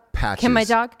dog... Patches. Can my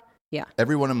dog... Yeah.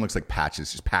 Every one of them looks like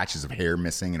patches, just patches of hair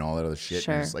missing and all that other shit.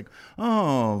 Sure. And it's like,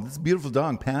 oh, this beautiful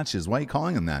dog, Patches. Why are you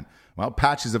calling him that? Well,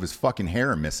 patches of his fucking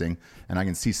hair are missing, and I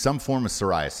can see some form of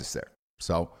psoriasis there.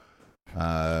 So,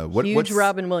 what's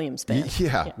Robin Williams fan?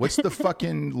 Yeah. What's the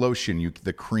fucking lotion,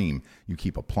 the cream you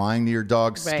keep applying to your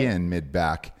dog's skin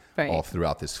mid-back all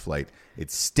throughout this flight?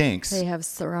 It stinks. They have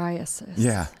psoriasis.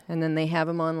 Yeah. And then they have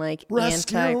them on like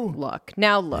rescue.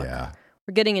 Now look.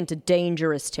 we're getting into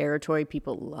dangerous territory.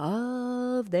 People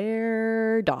love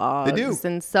their dogs. They do.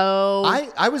 And so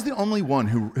I was the only one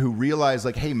who realized,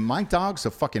 like, hey, my dog's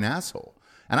a fucking asshole.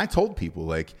 And I told people,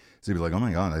 like, so they'd be like, oh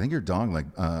my God, I think your dog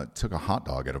took a hot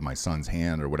dog out of my son's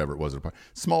hand or whatever it was.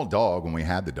 Small dog when we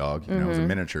had the dog, you know, it was a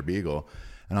miniature beagle.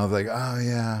 And I was like, oh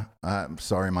yeah, I'm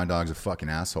sorry, my dog's a fucking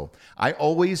asshole. I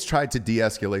always tried to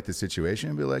de-escalate the situation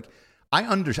and be like,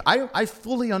 I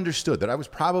fully understood that I was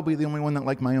probably the only one that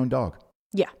liked my own dog.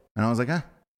 yeah, And I was like,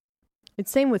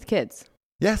 it's same with kids.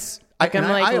 yes. Like,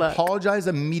 I look. apologize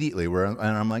immediately. And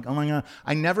I'm like, oh my God.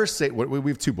 I never say,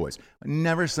 we have 2 boys. I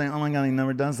never say, oh my God, he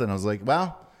never does that. And I was like,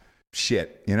 well,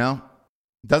 shit, you know?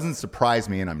 Doesn't surprise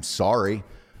me, and I'm sorry.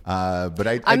 But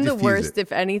I'm the diffuse worst. it.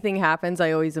 If anything happens,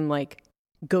 I always am like,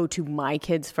 go to my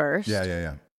kids first.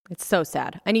 Yeah. It's so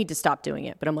sad. I need to stop doing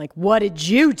it. But I'm like, what did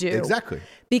you do? Exactly.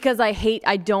 Because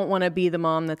I don't want to be the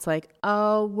mom that's like,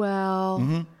 oh, well,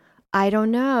 Mm-hmm. I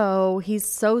don't know. He's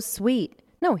so sweet.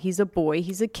 No, he's a boy.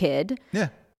 He's a kid. Yeah.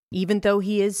 Even though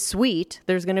he is sweet,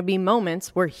 there's going to be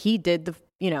moments where he did the,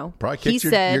 Probably he kicked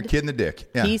your said, kid in the dick.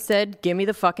 Yeah. he said, give me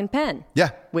the fucking pen. Yeah.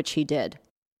 Which he did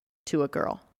to a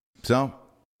girl. So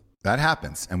that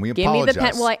happens, and we Give apologize. me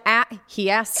the pen. Well, he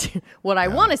asked, what I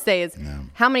want to say is,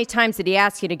 how many times did he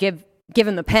ask you to give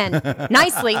him the pen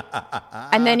nicely?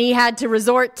 And then he had to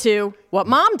resort to what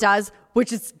mom does,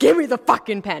 which is give me the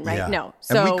fucking pen, right? Yeah. No. And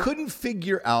So we couldn't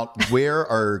figure out where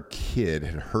our kid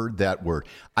had heard that word.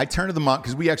 I turned to the mom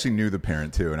because we actually knew the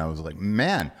parent too, and I was like,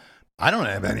 man, I don't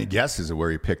have any guesses of where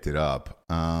he picked it up.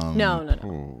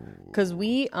 No. Because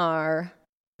we are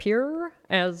pure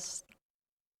as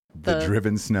The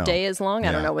driven snow. day is long. I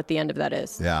Yeah. don't know what the end of that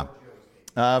is. Yeah.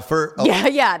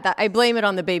 Yeah. I blame it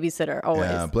on the babysitter always.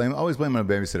 Yeah, always blame on a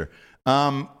babysitter.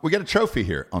 We got a trophy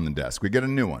here on the desk. We got a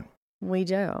new one. We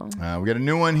do. We got a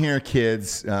new one here,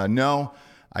 kids. No,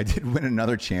 I did win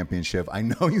another championship. I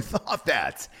know you thought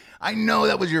that. I know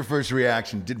that was your first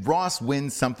reaction. Did Ross win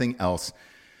something else?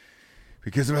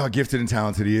 Because of how gifted and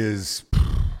talented he is,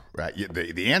 right?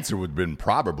 The answer would have been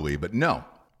probably, but no.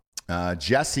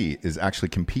 Jesse is actually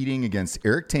competing against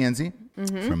Eric Tanzi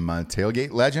from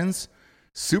Tailgate Legends.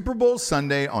 Super Bowl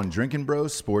Sunday on Drinkin'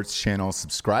 Bros Sports Channel.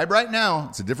 Subscribe right now.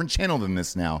 It's a different channel than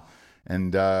this now.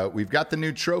 And we've got the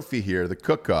new trophy here, the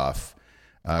cook-off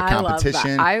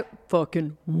competition. I love that. I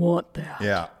fucking want that.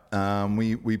 Yeah.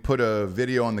 We put a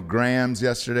video on the grams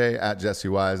yesterday at Jesse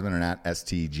Wiseman and at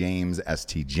ST James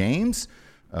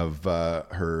of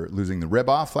her losing the rib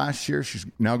off last year. She's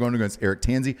now going against Eric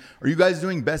Tanzi. Are you guys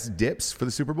doing best dips for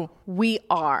the Super Bowl? We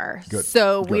are. Good.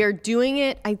 So Good. we are doing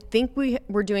it. I think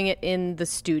we're doing it in the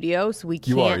studio, so we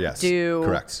can't You are, yes. do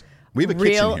Correct. We have a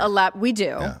real kitchen here. We do,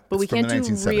 Yeah, but we it's from can't the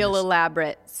do 1970s. real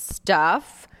elaborate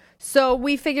stuff. So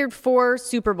we figured for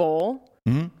Super Bowl,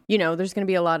 there's going to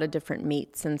be a lot of different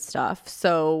meats and stuff.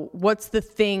 So what's the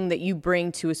thing that you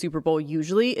bring to a Super Bowl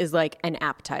usually is like an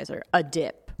appetizer, a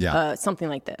dip, something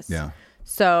like this. Yeah.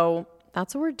 So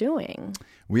that's what we're doing.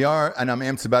 We are, and I'm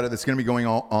amped about it. It's going to be going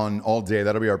on all day.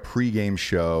 That'll be our pregame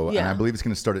show, and I believe it's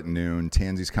going to start at noon.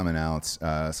 Tanzi's coming out,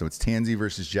 so it's Tanzi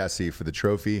versus Jesse for the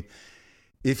trophy.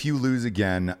 If you lose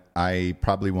again, I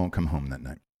probably won't come home that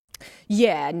night.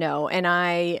 Yeah, no, and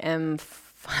I am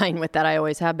fine with that. I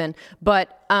always have been.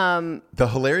 But the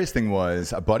hilarious thing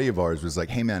was a buddy of ours was like,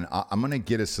 "Hey, man, I'm going to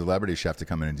get a celebrity chef to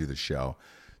come in and do the show."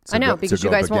 I know, because you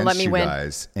guys won't let me win.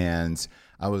 Guys. And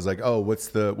I was like, "Oh, what's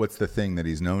the thing that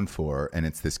he's known for?" And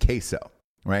it's this queso,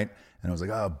 right? And I was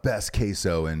like, "Oh, best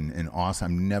queso in Austin.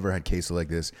 I've never had queso like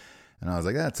this." And I was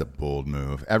like, "That's a bold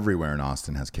move. Everywhere in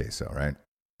Austin has queso, right?"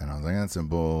 And I was like, "That's a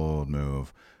bold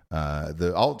move."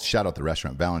 I'll shout out the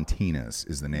restaurant. Valentina's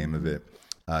is the name of it.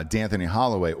 D'Anthony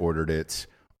Holloway ordered it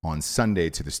on Sunday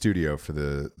to the studio for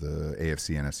the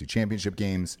AFC NFC Championship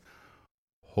games.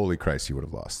 Holy Christ, you would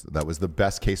have lost. That was the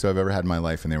best queso I've ever had in my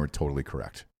life, and they were totally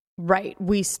correct. Right.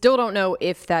 We still don't know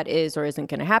if that is or isn't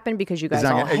going to happen because you guys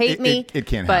all hate me. It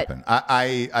can't happen.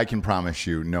 I can promise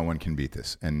you no one can beat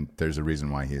this. And there's a reason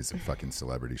why he is a fucking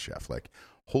celebrity chef. Like,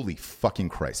 holy fucking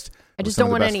Christ. I just don't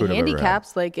want any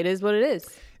handicaps. Like, it is what it is.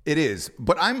 It is.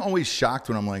 But I'm always shocked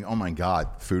when I'm like, oh my God,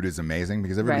 food is amazing.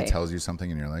 Because everybody tells you something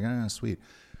and you're like, sweet.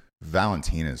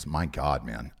 Valentina's, my God,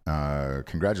 man.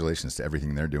 Congratulations to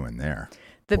everything they're doing there.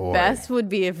 The best would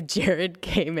be if Jared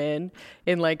came in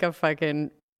like a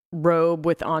fucking robe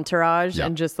with entourage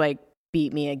and just like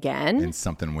beat me again. In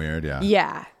something weird, yeah.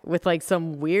 Yeah, with like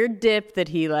some weird dip that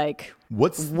he like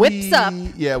whips up.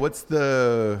 Yeah, what's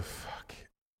the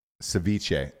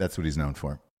ceviche? That's what he's known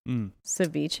for.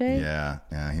 Ceviche? Yeah,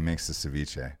 he makes the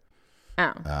ceviche.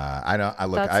 Oh.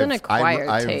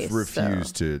 I've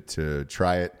refused to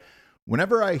try it.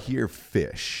 Whenever I hear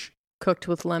fish, Cooked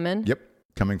with lemon. Yep.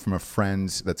 Coming from a friend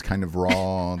that's kind of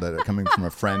raw, coming from a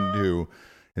friend who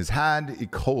has had E.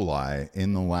 coli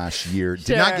in the last year.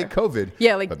 Did not get COVID.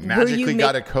 Yeah, like, but were magically you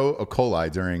got a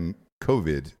coli during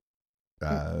COVID.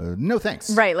 No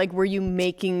thanks. Right. Like, were you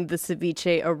making the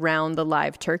ceviche around the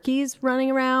live turkeys running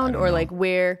around? Or know. like,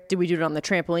 where did we do it on the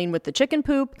trampoline with the chicken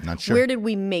poop? Not sure. Where did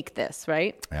we make this,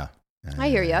 right? Yeah. I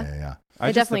hear ya. Yeah.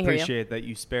 I just definitely hear you. appreciate that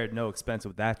you spared no expense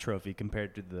with that trophy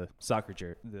compared to the soccer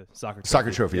trophy.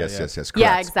 Soccer trophy, yes. Correct.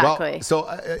 Yeah, exactly. Well,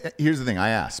 so here's the thing. I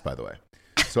asked, by the way.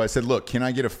 So I said, look, can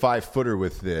I get a 5-footer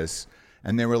with this?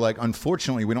 And they were like,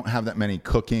 unfortunately, we don't have that many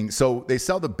cooking. So they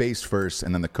sell the base first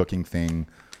and then the cooking thing,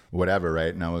 whatever,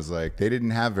 right? And I was like, they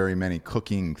didn't have very many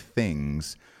cooking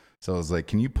things. So I was like,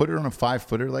 can you put it on a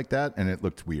 5-footer like that? And it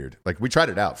looked weird. Like, we tried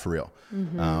it out for real.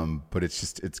 But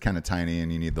it's kind of tiny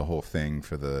and you need the whole thing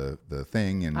for the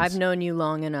thing. And I've known you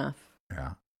long enough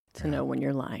yeah. to know when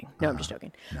you're lying. No, I'm just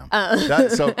joking. No.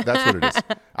 So that's what it is.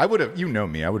 I would have,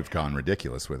 me, I would have gone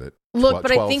ridiculous with it. Look,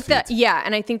 but I think feet.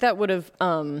 and I think that would have,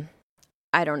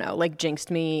 I don't know, like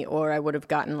jinxed me, or I would have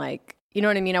gotten like, you know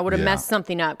what I mean? I would have messed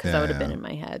something up because I would have been in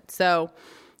my head. So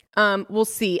we'll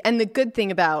see. And the good thing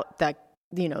about that,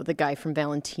 the guy from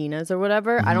Valentina's or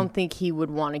whatever, I don't think he would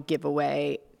want to give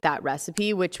away that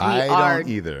recipe, which we are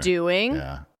doing.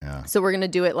 Yeah. So we're going to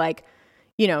do it like,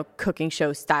 cooking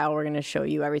show style. We're going to show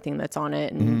you everything that's on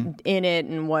it and in it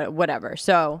and whatever.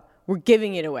 So we're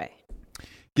giving it away.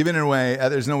 Giving it away.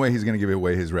 There's no way he's going to give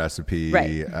away his recipe.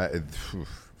 Right.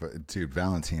 Dude,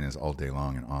 Valentina's all day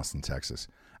long in Austin, Texas.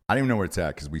 I don't even know where it's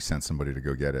at because we sent somebody to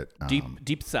go get it.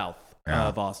 Deep south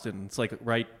of Austin. It's like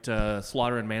right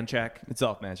Slaughter and Manchac. It's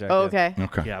off Manchac. Oh, okay.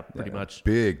 Okay. Yeah, pretty much.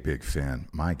 Big fan.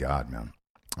 My God, man.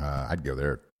 I'd go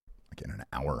there like in an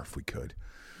hour if we could.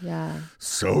 Yeah.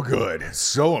 So good.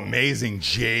 So amazing,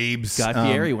 Jabes. Guy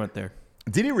Fieri went there.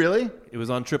 Did he really? It was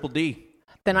on Triple D.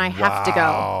 Then I have to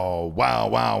go.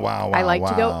 Wow. I like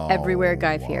to go everywhere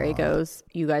Guy Fieri goes.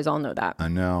 You guys all know that. I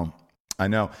know.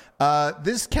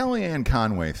 This Kellyanne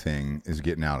Conway thing is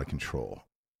getting out of control.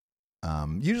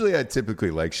 Usually I typically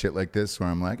like shit like this where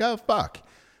I'm like, oh, fuck.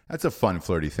 That's a fun,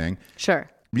 flirty thing. Sure.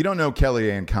 If you don't know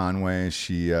Kellyanne Conway,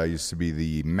 she used to be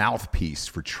the mouthpiece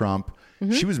for Trump.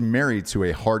 She was married to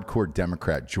a hardcore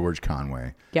Democrat, George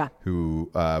Conway, who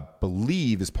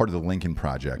believe is part of the Lincoln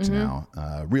Project now.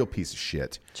 Real piece of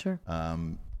shit. Sure.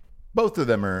 Both of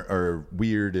them are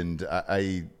weird, and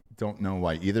I don't know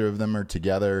why either of them are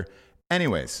together.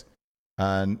 Anyways,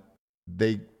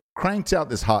 they cranked out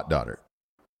this hot daughter.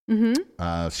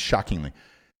 Shockingly.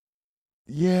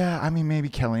 Yeah, I mean, maybe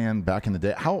Kellyanne back in the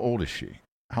day. How old is she?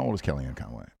 How old is Kellyanne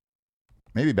Conway?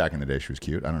 Maybe back in the day she was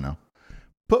cute. I don't know.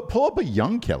 Pull up a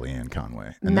young Kellyanne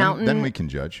Conway, and then we can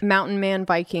judge. Mountain Man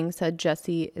Viking said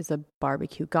Jessie is a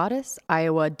barbecue goddess.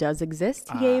 Iowa does exist.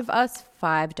 He gave us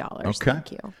 $5. Okay.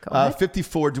 Thank you. Go ahead.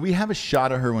 54. Do we have a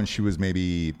shot of her when she was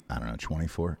maybe, I don't know,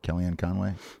 24? Kellyanne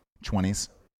Conway? 20s?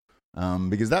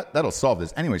 Because that'll solve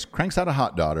this. Anyways, cranks out a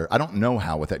hot daughter. I don't know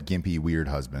how with that gimpy, weird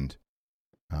husband.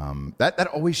 That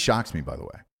always shocks me, by the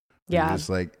way. Yeah. You're just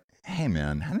like, hey,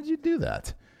 man, how did you do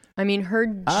that? I mean, her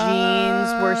genes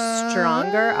were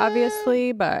stronger,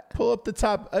 obviously, but Pull up the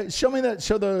top. Show me that.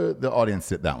 Show the audience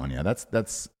that one. Yeah,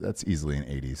 that's easily an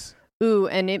 80s. ooh,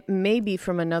 and it may be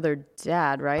from another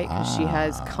dad, right? Because she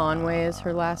has Conway as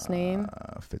her last name.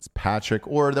 Fitzpatrick,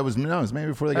 or it was maybe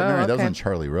before they got married. That was on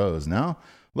Charlie Rose. No,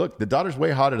 look, the daughter's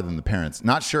way hotter than the parents.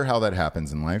 Not sure how that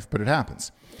happens in life, but it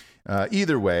happens.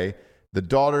 Either way, the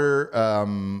daughter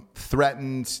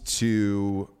threatened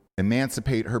to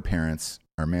emancipate her parents,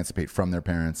 or emancipate from their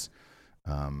parents,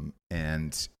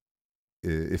 and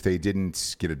if they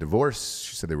didn't get a divorce,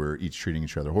 she said they were each treating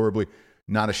each other horribly.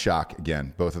 Not a shock.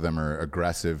 Again, both of them are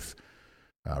aggressive,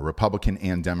 Republican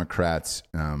and Democrats.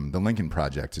 The Lincoln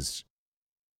Project is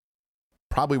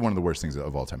probably one of the worst things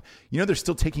of all time. You know, they're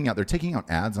taking out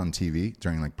ads on TV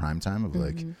during like prime time of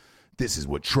like, this is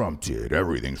what Trump did.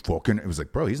 Everything's fucking. It was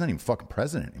like, bro, he's not even fucking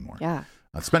president anymore. Yeah.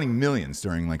 Spending millions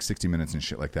during like 60 Minutes and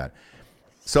shit like that.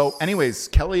 So anyways,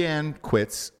 Kellyanne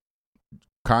quits.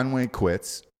 Conway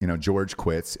quits. George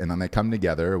quits. And then they come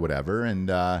together or whatever. And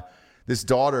this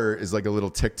daughter is like a little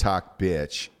TikTok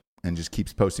bitch and just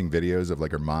keeps posting videos of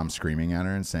like her mom screaming at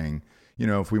her and saying,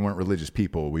 if we weren't religious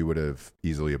people, we would have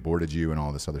easily aborted you and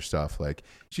all this other stuff. Like,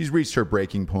 she's reached her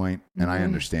breaking point, and I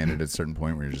understand it at a certain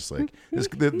point where you're just like,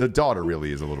 the daughter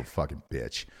really is a little fucking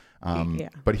bitch.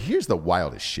 But here's the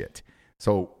wildest shit.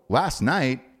 So last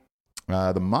night,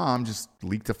 the mom just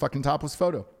leaked a fucking topless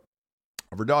photo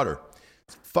of her daughter.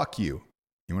 Fuck you.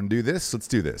 You want to do this? Let's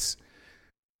do this.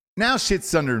 Now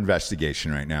shit's under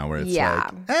investigation right now, where it's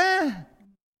like,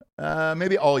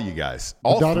 Maybe all you guys. The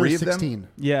All daughter three is of them. 16.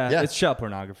 Yeah. It's child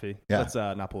pornography. Yeah. Let's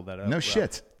not pull that up. No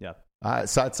shit. Yeah.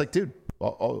 So it's like, dude,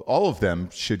 all of them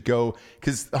should go,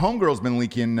 because the homegirl's been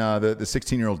leaking, the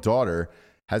 16-year-old daughter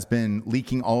has been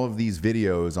leaking all of these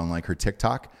videos on like her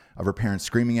TikTok of her parents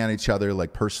screaming at each other,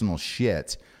 like personal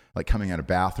shit, like coming out of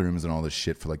bathrooms and all this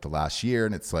shit for like the last year.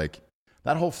 And it's like,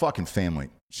 that whole fucking family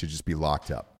should just be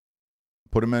locked up.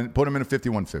 Put them in a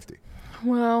 5150.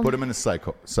 Well, Put them in a psych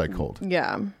hold.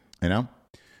 yeah. You know?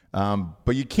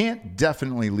 But you can't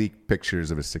definitely leak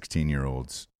pictures of a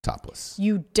 16-year-old's topless.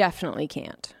 You definitely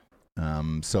can't.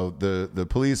 So the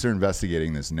police are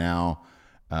investigating this now.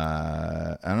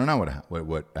 I don't know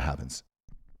what happens.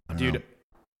 I don't know. Dude,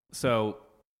 so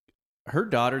her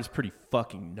daughter's pretty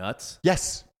fucking nuts.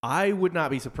 Yes, I would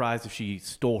not be surprised if she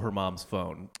stole her mom's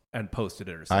phone and posted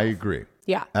it herself. I agree.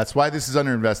 Yeah. That's why this is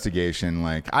under investigation.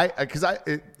 Like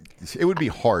it would be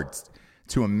hard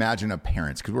to imagine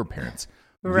parents, because we're parents,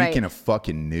 Right. leaking a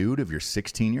fucking nude of your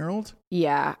 16-year-old.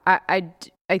 Yeah.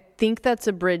 I think that's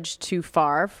a bridge too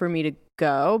far for me to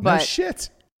go. But No shit.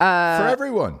 For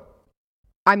everyone.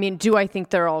 I mean, do I think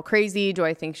they're all crazy? Do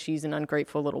I think she's an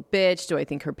ungrateful little bitch? Do I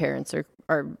think her parents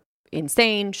are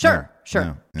insane? Sure.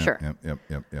 Yeah. Sure.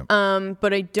 Yep.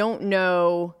 But I don't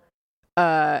know.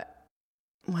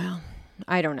 Well,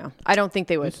 I don't know. I don't think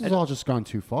they would. This has all just gone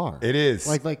too far. It is.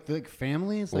 Like the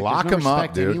families. Like, Lock there's no 'em up,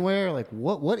 respect dude. Anywhere. Like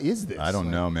what is this? I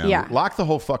don't know, man. Yeah. Lock the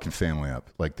whole fucking family up.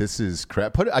 Like, this is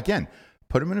crap. Put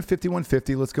them in a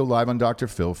 5150. Let's go live on Dr.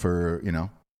 Phil for,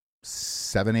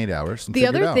 7-8 hours. And The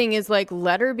figure it other out. thing is like,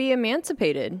 let her be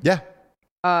emancipated. Yeah.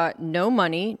 No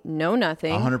money, no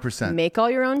nothing. 100%. Make all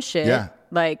your own shit. Yeah.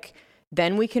 Like,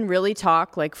 then we can really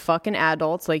talk like fucking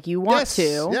adults, like you want Yes,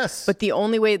 to. yes. But the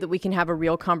only way that we can have a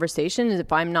real conversation is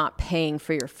if I'm not paying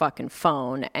for your fucking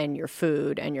phone and your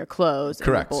food and your clothes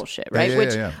Correct. and your bullshit, Yeah, right? yeah,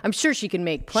 Which yeah. I'm sure she can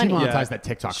make She plenty. monetized that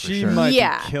TikTok for She sure. might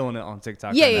Yeah. be killing it on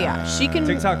TikTok. Yeah, right yeah, now. yeah. She can.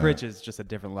 TikTok rich is just a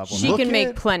different level. She now. can Look make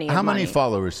at plenty of How many money.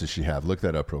 followers does she have? Look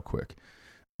that up real quick.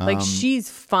 Like, she's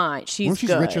fine. She's Well, she's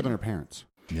good. richer than her parents.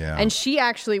 Yeah. And she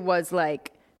actually was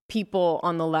like, people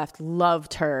on the left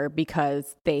loved her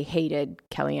because they hated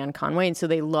Kellyanne Conway. And so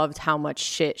they loved how much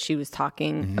shit she was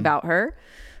talking about her.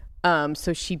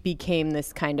 So she became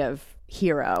this kind of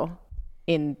hero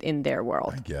in their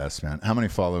world. I guess, man. How many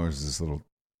followers is this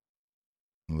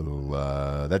little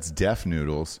that's Def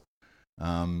Noodles.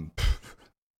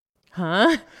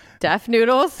 Huh? Deaf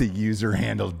Noodles? The user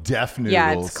handle Def Noodles.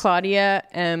 Yeah, it's Claudia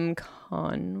M.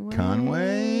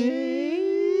 Conway.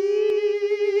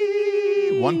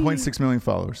 1.6 million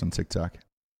followers on TikTok.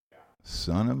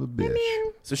 Son of a bitch.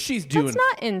 So she's doing. That's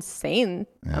not insane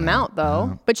amount,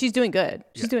 though. But she's doing good.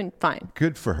 She's doing fine.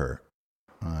 Good for her.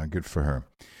 Good for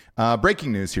her.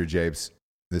 Breaking news here, Jabes.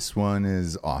 This one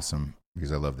is awesome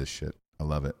because I love this shit. I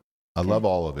love it. I love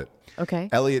all of it. Okay.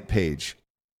 Elliot Page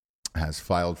has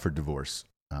filed for divorce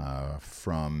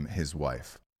from his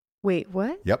wife. Wait,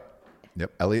 what? Yep.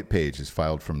 Elliot Page has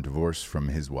filed from divorce from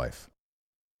his wife.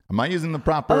 Am I using the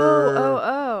proper?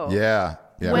 Oh. Yeah.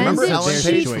 When Remember did Ellen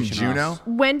she- Page from Situation Juno? off.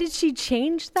 When did she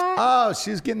change that? Oh,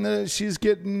 she's getting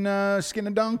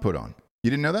a dong put on. You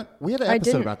didn't know that? We had an I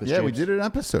episode didn't. about this. Yeah, we James. did an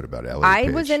episode about Elliot I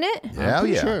Page. was in it? Yeah, I'm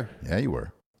pretty yeah. sure. Yeah, you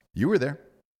were. You were there.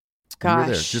 Gosh. You were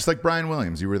there. Just like Brian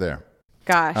Williams, you were there.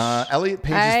 Gosh. Elliot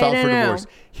Page has I filed for don't know. divorce.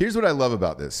 Here's what I love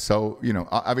about this. So,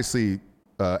 obviously,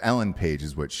 Ellen Page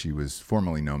is what she was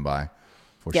formerly known by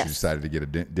before Yes. she decided to get a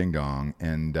ding dong.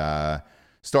 And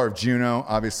star of Juno,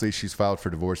 obviously, she's filed for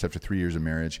divorce after 3 years of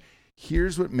marriage.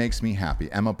 Here's what makes me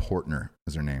happy. Emma Portner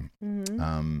is her name.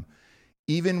 Mm-hmm.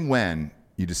 Even when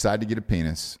you decide to get a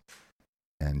penis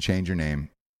and change your name,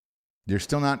 you're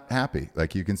still not happy.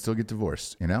 Like, you can still get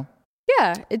divorced,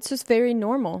 Yeah, it's just very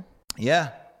normal. Yeah,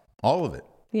 all of it.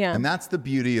 Yeah. And that's the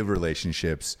beauty of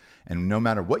relationships. And no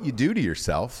matter what you do to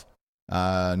yourself,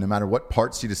 no matter what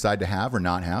parts you decide to have or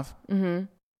not have,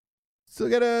 still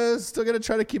gotta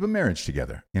try to keep a marriage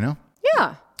together,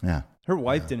 Yeah. Yeah. Her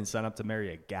wife didn't sign up to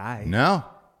marry a guy. No,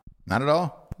 not at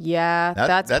all. Yeah,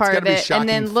 that's part gotta of be it. shocking.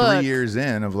 And then look, 3 years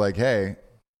in of like, hey,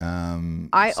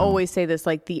 I always say this,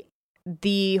 like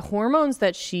the hormones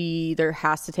that she either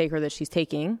has to take or that she's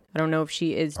taking, I don't know if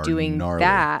she is Are doing gnarly.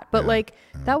 that, but Yeah. like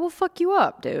that will fuck you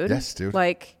up, dude. Yes, dude.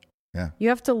 Like, Yeah. you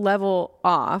have to level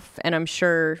off, and I'm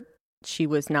sure she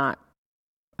was not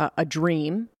a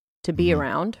dream to be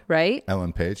around, right?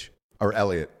 Ellen Page or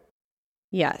Elliot.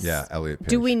 Yes. Yeah, Elliot Page.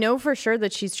 Do we know for sure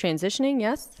that she's transitioning?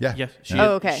 Yes. Yeah. Yes.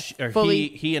 Oh, okay. Fully-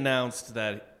 He announced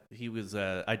that he was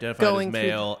identified Going as through-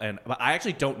 male, but I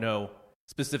actually don't know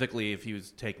specifically if he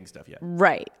was taking stuff yet.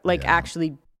 Right. Like Yeah.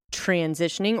 actually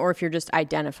transitioning or if you're just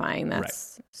identifying.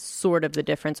 That's sort of the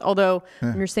difference. Although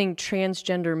when you're saying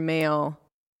transgender male,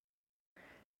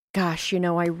 gosh,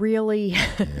 I really,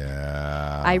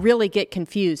 I really get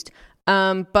confused.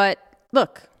 But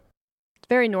look, it's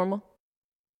very normal,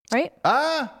 right?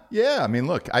 Yeah. I mean,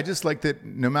 look, I just like that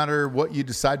no matter what you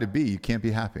decide to be, you can't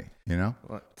be happy, Well,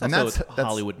 it's and also a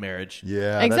Hollywood marriage.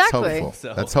 Yeah, exactly. That's hopeful.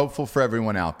 So. That's hopeful for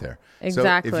everyone out there.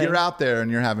 Exactly. So if you're out there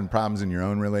and you're having problems in your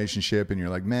own relationship and you're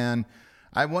like, man,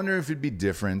 I wonder if it'd be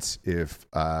different if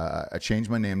I changed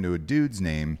my name to a dude's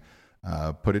name,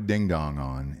 put a ding dong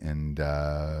on,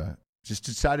 and just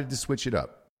decided to switch it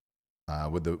up.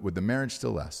 Would the marriage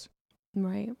still last?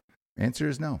 Right. Answer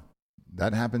is no.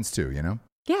 That happens too,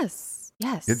 Yes.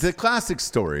 It's a classic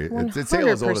story. It's tale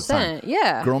as old as time.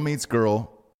 Yeah. Girl meets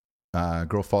girl.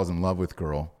 Girl falls in love with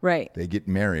girl. Right. They get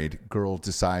married. Girl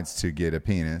decides to get a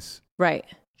penis. Right.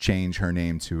 Change her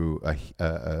name to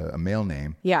a male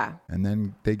name. Yeah. And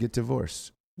then they get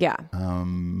divorced. Yeah.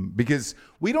 Because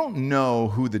we don't know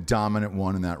who the dominant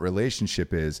one in that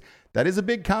relationship is. That is a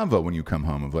big convo when you come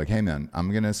home of like, hey man,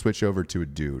 I'm going to switch over to a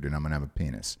dude and I'm going to have a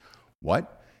penis.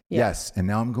 What? Yeah. Yes. And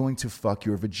now I'm going to fuck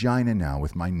your vagina now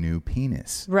with my new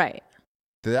penis. Right.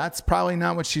 That's probably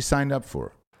not what she signed up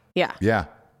for. Yeah. Yeah.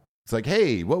 It's like,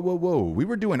 hey, whoa. We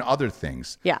were doing other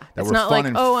things. Yeah. That It's were not fun like,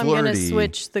 and I'm going to flirty.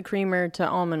 switch the creamer to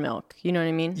almond milk. You know what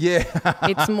I mean? Yeah.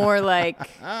 It's more like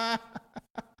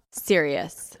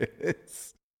serious.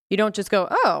 You don't just go,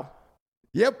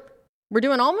 Yep. we're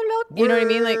doing almond milk? You know what I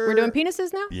mean? Like, we're doing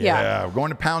penises now? Yeah. We're going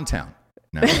to Pound Town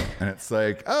now. And it's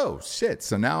like, oh, shit.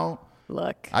 So now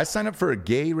Look. I signed up for a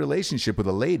gay relationship with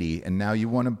a lady, and now you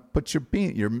want to put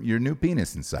your new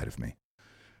penis inside of me.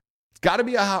 It's got to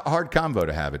be a hard convo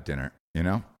to have at dinner,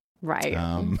 Right.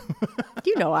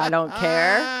 I don't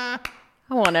care. I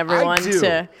want everyone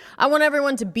do. I want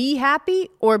everyone to be happy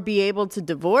or be able to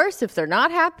divorce if they're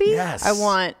not happy. Yes. I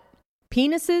want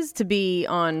penises to be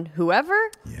on whoever.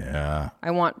 Yeah.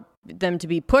 I want them to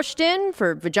be pushed in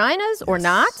for vaginas or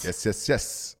not.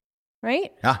 Yes.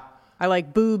 Right? Yeah. I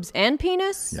like boobs and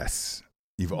penis. Yes.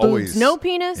 You've Boobs, always no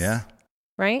penis. Yeah.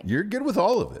 Right? You're good with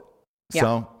all of it. Yeah.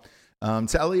 So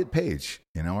to Elliot Page,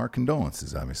 our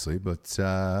condolences, obviously, but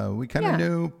we kind of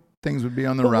knew things would be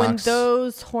on the But rocks. when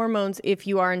those hormones, if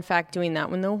you are in fact doing that,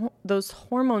 when those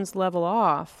hormones level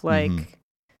off, like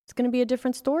it's going to be a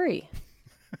different story.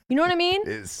 You know what I mean?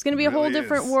 It's going to be a whole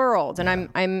different world. And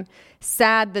I'm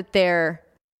sad that they're,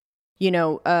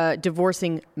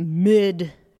 divorcing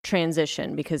mid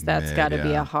transition because that's got to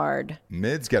be a hard.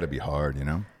 Mid's got to be hard,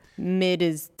 Mid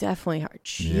is definitely hard.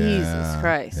 Jesus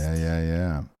Christ.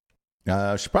 Yeah.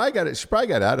 She probably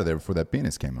got out of there before that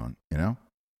penis came on,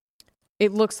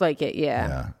 It looks like it, yeah.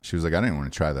 Yeah. She was like, I didn't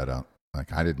want to try that out.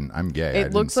 Like, I'm gay.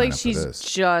 It looks like she's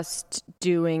just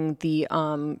doing the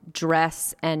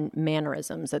dress and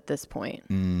mannerisms at this point.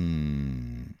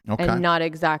 Okay. And not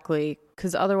exactly,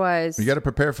 because otherwise... You got to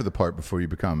prepare for the part before you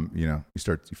become, you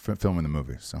start filming the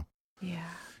movie. So Yeah.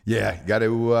 Yeah, you got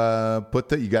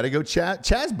to you got to go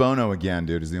Chaz Bono again,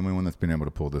 dude, is the only one that's been able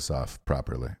to pull this off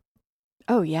properly.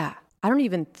 Oh, yeah. I don't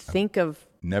even think of...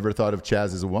 Never thought of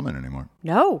Chaz as a woman anymore.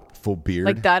 No. Full beard.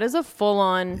 Like, that is a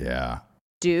full-on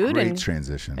dude. Great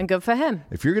transition. And good for him.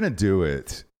 If you're going to do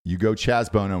it, you go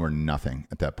Chaz Bono or nothing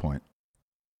at that point.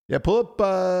 Yeah, pull up,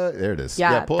 there it is.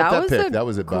 Yeah, pull up that pic. That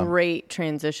was a great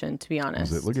transition, to be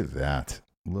honest. Look at that.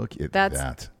 That's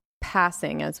that.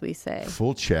 Passing, as we say.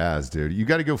 Full Chaz, dude. You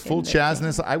got to go full Chaz in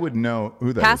this. I would know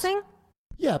who that Passing? is.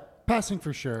 Yeah, passing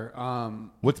for sure.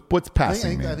 What's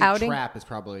passing I mean? think Outing? trap is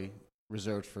probably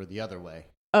reserved for the other way.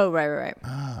 Oh, right.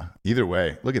 Either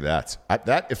way, look at that.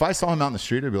 If I saw him out in the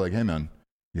street, I'd be like, hey, man,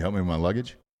 you help me with my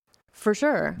luggage? For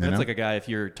sure. You That's know? like a guy, if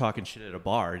you're talking shit at a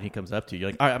bar and he comes up to you,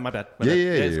 you're like, all right, my bad. Yeah,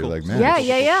 it's you're cool. like, man.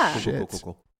 Yeah. Shit.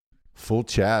 Cool. Full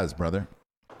Chaz, brother.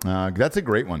 That's a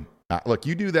great one. Look,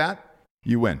 you do that,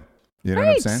 you win. You know what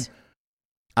I'm saying?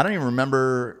 I don't even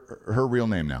remember her real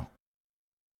name now.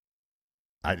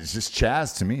 It's just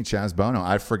Chaz to me, Chaz Bono.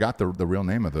 I forgot the real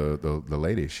name of the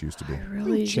lady she used to be.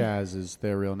 Really? Chaz is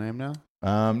their real name now?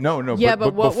 No. Yeah,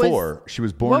 but what before she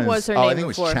was born what as, was her I name think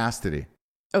before? it was Chastity.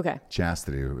 Okay.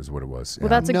 Chastity was what it was. Well,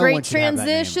 that's a No great one should have that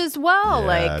transition name. as well. Yeah,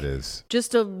 like, it is.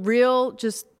 just a real,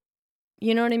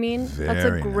 you know what I mean? That's a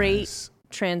Very great nice.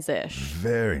 transition.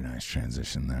 Very nice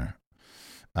transition there.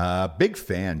 Big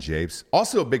fan, Japes.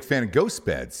 Also a big fan of Ghost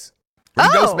Beds.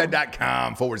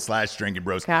 Ghostbed.com/drinking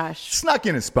bros. Gosh. Snuck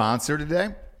in a sponsor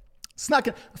today. I'm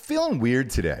feeling weird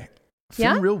today.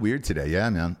 Feeling real weird today. Yeah,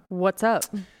 man. What's up?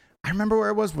 I remember where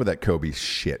I was where that Kobe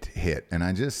shit hit. And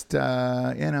I just,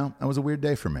 that was a weird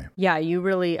day for me. Yeah, you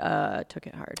really took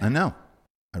it hard. I know.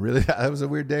 That was a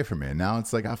weird day for me. And now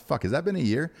it's like, oh, fuck, has that been a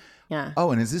year? Yeah.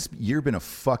 Oh, and has this year been a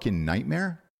fucking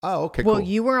nightmare? Oh, okay, Well, cool.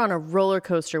 you were on a roller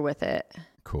coaster with it.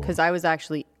 Cool. Because I was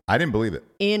actually I didn't believe it.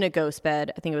 in a ghost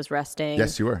bed. I think it was resting.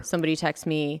 Yes, you were. Somebody texted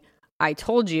me, I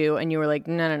told you, and you were like,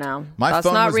 no. My That's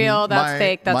phone not was, real. That's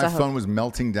fake. That's my a hoax. phone was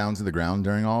melting down to the ground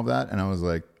during all of that. And I was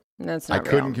like, That's I not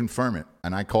real. couldn't confirm it.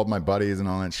 And I called my buddies and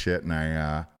all that shit.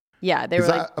 And Yeah, they were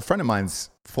like, a friend of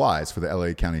mine's flies for the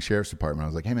LA County Sheriff's Department. I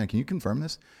was like, hey, man, can you confirm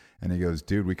this? And he goes,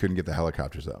 dude, we couldn't get the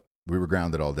helicopters up. We were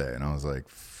grounded all day. And I was like,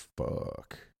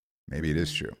 fuck, maybe it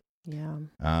is true. yeah.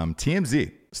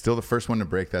 TMZ, still the first one to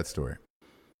break that story.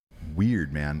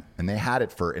 Weird, man. And they had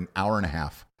it for an hour and a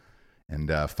half.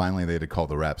 And finally they had to call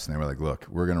the reps. And they were like, look,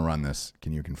 we're going to run this.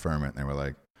 Can you confirm it? And they were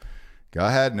like, go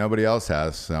ahead. Nobody else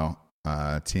has. So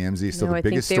TMZ, still the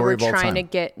biggest story of all time.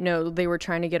 They were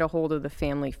trying to get a hold of the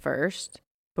family first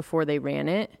before they ran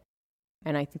it.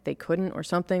 And I think they couldn't or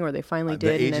something, or they finally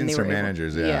did. The and then agents they or were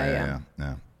managers. able,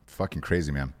 Yeah. Fucking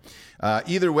crazy, man.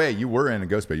 Either way, you were in a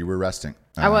ghost bed. You were resting.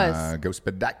 I was.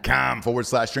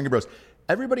 Ghostbed.com/Drinking Bros.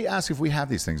 Everybody asks if we have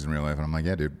these things in real life. And I'm like,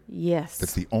 yeah, dude. Yes.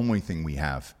 That's the only thing we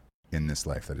have in this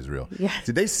life that is real. Yes.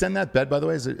 Did they send that bed, by the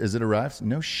way? Is it arrived?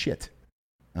 No shit.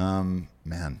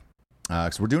 Man. So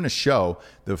we're doing a show.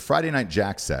 The Friday Night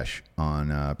Jack Sesh on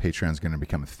Patreon is going to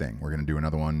become a thing. We're going to do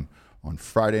another one on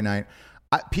Friday night.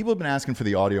 People have been asking for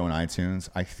the audio on iTunes.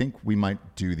 I think we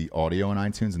might do the audio on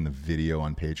iTunes and the video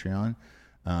on Patreon.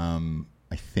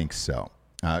 I think so.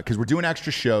 Because we're doing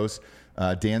extra shows.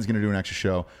 Dan's going to do an extra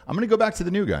show. I'm going to go back to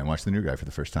The New Guy and watch The New Guy for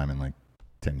the first time in like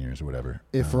 10 years or whatever.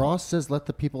 If Ross says let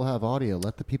the people have audio,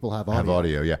 let the people have audio. Have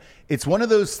audio, yeah. It's one of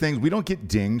those things. We don't get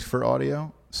dinged for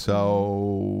audio.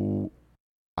 So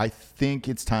I think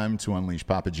it's time to unleash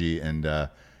Papa G and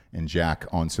Jack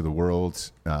onto the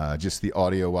world, just the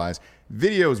audio-wise.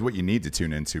 Video is what you need to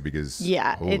tune into because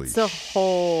holy it's a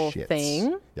whole shit.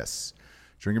 thing. Yes.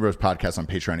 Drinking Bros podcast on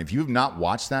Patreon. If you have not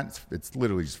watched that, it's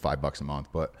literally just $5 a month.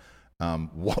 But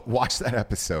watch that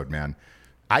episode, man.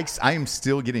 I am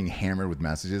still getting hammered with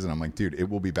messages, and I'm like, dude, it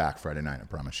will be back Friday night, I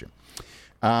promise you.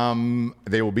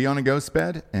 They will be on a ghost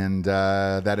bed, and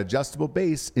that adjustable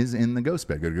base is in the ghost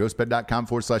bed. Go to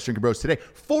ghostbed.com/Drinking Bros today.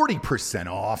 40%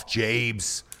 off,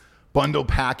 Jabes. Bundle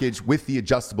package with the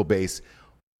adjustable base.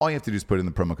 All you have to do is put in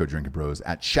the promo code Drinking Bros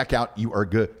at checkout. You are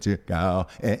good to go.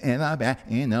 And I'm back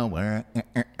in the world.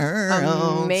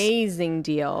 Amazing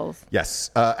deals.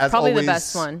 Yes. As Probably always, the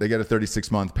best one. They get a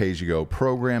 36-month pay-as-you-go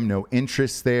program. No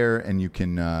interest there. And you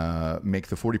can make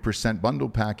the 40% bundle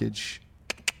package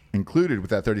included with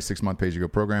that 36-month pay-as-you-go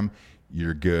program.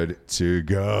 You're good to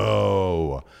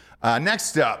go.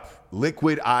 Next up,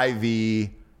 liquidiv.com.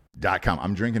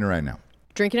 I'm drinking it right now.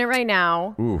 Drinking it right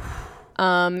now. Oof.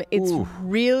 It's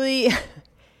really,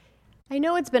 I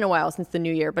know it's been a while since the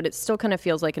new year, but it still kind of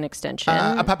feels like an extension.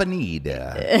 Papa need.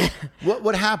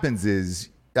 What happens is,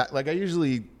 like I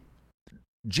usually,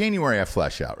 January I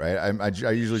flush out, right?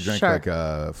 I usually drink like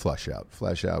a flush out,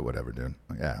 whatever, dude.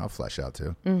 Yeah, I'll flush out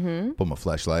too. Mm-hmm. Pull my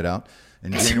fleshlight out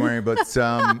in January, but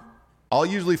I'll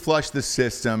usually flush the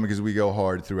system because we go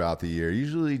hard throughout the year.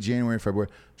 Usually January, February,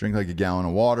 drink like a gallon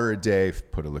of water a day,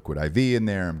 put a liquid IV in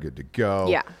there, I'm good to go.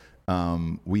 Yeah.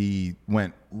 We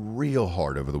went real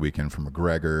hard over the weekend for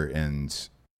McGregor and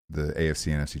the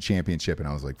AFC and NFC championship, and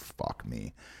I was like, fuck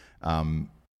me. I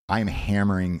am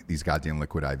hammering these goddamn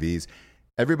liquid IVs.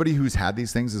 Everybody who's had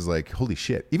these things is like, holy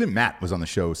shit. Even Matt was on the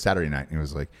show Saturday night, and he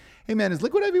was like, hey, man, is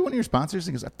Liquid IV one of your sponsors?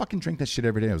 He goes, I fucking drink that shit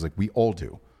every day. I was like, we all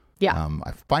do. Yeah.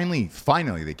 I finally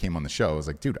they came on the show. I was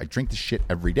like, dude, I drink this shit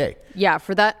every day. Yeah,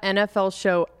 for that NFL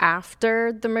show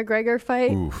after the McGregor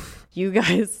fight, you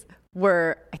guys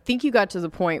were, I think you got to the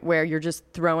point where you're just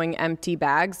throwing empty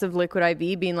bags of Liquid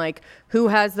IV, being like, who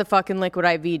has the fucking Liquid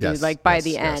IV, dude? Yes, like by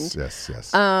the end.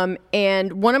 Yes.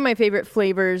 And one of my favorite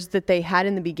flavors that they had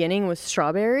in the beginning was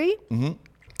strawberry. Mm-hmm.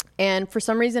 And for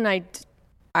some reason,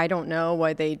 I don't know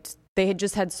why they had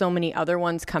just had so many other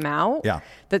ones come out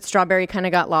that strawberry kind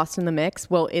of got lost in the mix.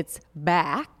 Well, it's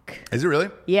back. Is it really?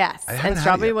 Yes. And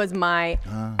strawberry was my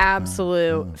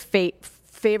absolute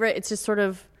favorite. It's just sort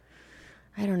of,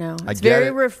 I don't know. It's very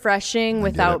refreshing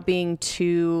without being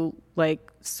too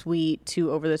like sweet, too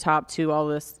over the top, too all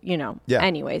this, Yeah.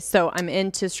 Anyway, so I'm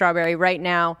into strawberry right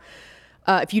now.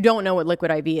 If you don't know what Liquid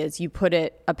IV is, you put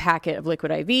a packet of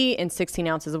Liquid IV in 16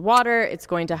 ounces of water. It's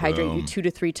going to hydrate you 2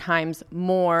 to 3 times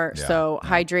more. Yeah. So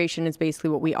hydration is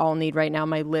basically what we all need right now.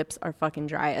 My lips are fucking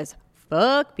dry as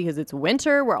fuck because it's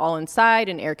winter. We're all inside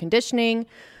in air conditioning,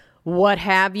 what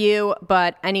have you.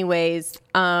 But anyways,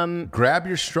 grab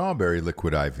your strawberry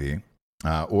Liquid IV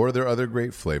or their other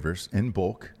great flavors in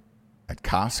bulk at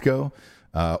Costco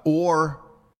or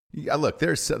Yeah, look,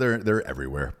 they're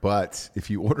everywhere. But if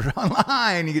you order it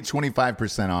online, you get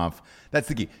 25% off. That's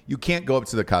the key. You can't go up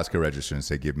to the Costco register and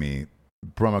say, "Give me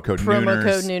promo code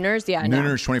Nooners." Yeah,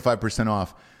 Nooners 25%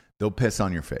 off. They'll piss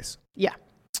on your face. Yeah.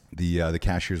 The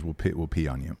cashiers will pee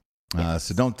on you.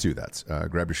 So don't do that.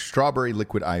 Grab your strawberry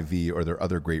liquid IV or their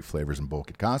other great flavors in bulk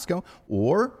at Costco,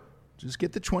 or just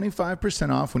get the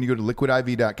 25% off when you go to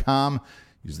liquidiv.com.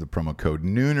 Use the promo code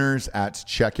Nooners at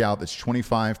checkout. That's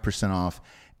 25% off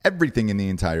everything in the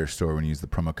entire store when you use the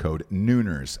promo code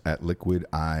Nooners at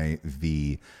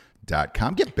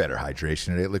liquidiv.com. Get better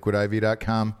hydration at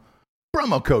liquidiv.com.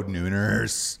 Promo code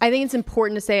Nooners. I think it's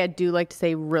important to say, I do like to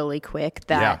say really quick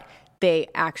that they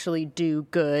actually do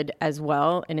good as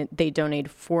well. And they donate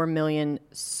 4 million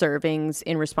servings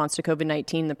in response to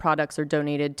COVID-19. The products are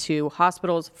donated to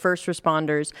hospitals, first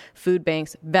responders, food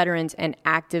banks, veterans, and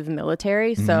active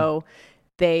military. Mm-hmm. So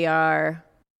they are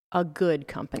a good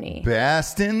company.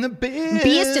 Best in the biz.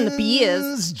 Best in the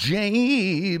biz.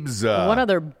 James. What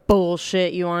other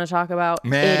bullshit you want to talk about,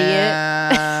 man,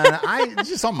 idiot? I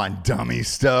just all my dummy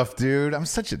stuff, dude. I'm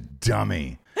such a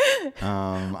dummy.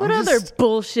 What other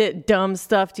bullshit, dumb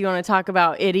stuff do you want to talk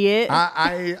about, idiot?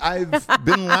 I've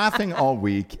been laughing all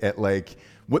week at like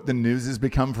what the news has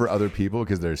become for other people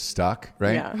because they're stuck,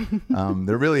 right? Yeah.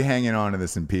 They're really hanging on to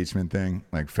this impeachment thing.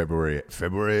 Like February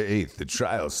 8th, the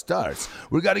trial starts.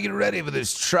 We got to get ready for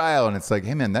this trial. And it's like,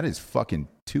 hey, man, that is fucking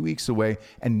 2 weeks away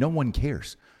and no one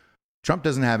cares. Trump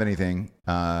doesn't have anything,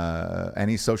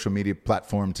 any social media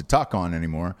platform to talk on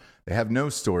anymore. They have no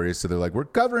stories. So they're like, we're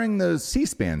covering the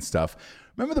C-SPAN stuff.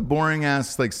 Remember the boring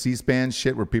ass like C-SPAN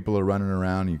shit where people are running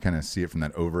around and you kind of see it from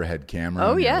that overhead camera?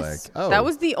 Oh, and you're yes. like, oh. That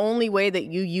was the only way that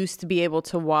you used to be able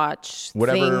to watch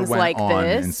Whatever things went like on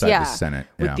this. inside the Senate.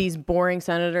 With Yeah. these boring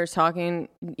senators talking,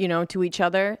 to each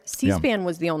other. C-SPAN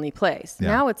was the only place. Yeah.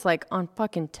 Now it's like on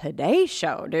fucking Today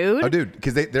Show, dude. Oh, dude,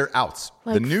 because they're out.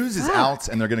 Like, the news is fuck. out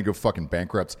and they're going to go fucking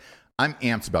bankrupt. I'm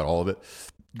amped about all of it.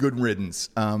 Good riddance.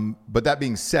 But that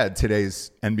being said,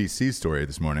 today's NBC story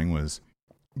this morning was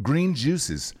green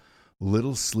juices,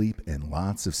 little sleep, and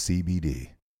lots of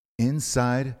CBD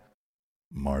inside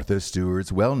Martha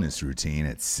Stewart's wellness routine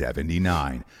at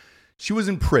 79. She was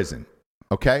in prison,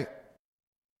 okay?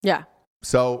 Yeah.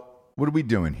 So what are we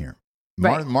doing here?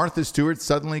 Right. Martha Stewart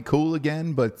suddenly cool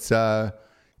again, but, we're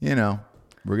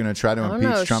going to try to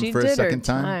impeach Trump for a second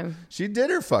time. She did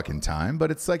her fucking time,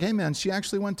 but it's like, hey, man, she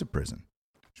actually went to prison.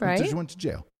 She went to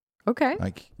jail. Okay.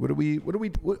 Like,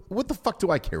 what the fuck do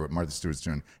I care what Martha Stewart's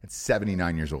doing at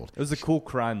 79 years old? It was a cool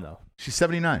crime, though. She's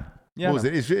 79. Yeah, what was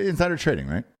it? It's insider trading,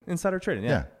 right? Insider trading,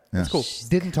 Yeah. That's cool.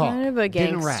 Didn't talk. Kind of a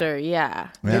Didn't gangster, rap. yeah.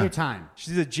 Did her time.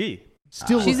 She's a G.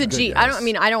 Still She's a looks G. good, I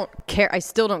guys. don't care. I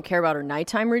still don't care about her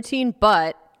nighttime routine,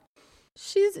 but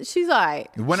she's all right.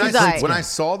 When I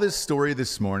saw this story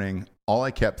this morning, all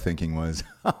I kept thinking was,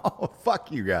 oh,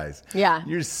 fuck you guys. Yeah.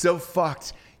 You're so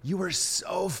fucked. You are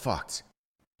so fucked.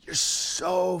 You're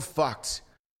so fucked.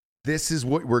 This is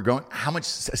what we're going. How much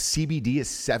CBD a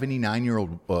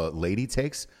 79-year-old lady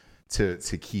takes to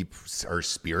keep her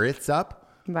spirits up?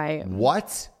 Right.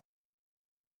 What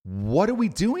are we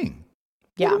doing?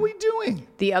 Yeah. What are we doing?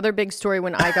 The other big story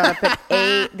when I got up at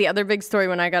 8. The other big story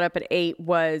when I got up at 8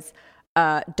 was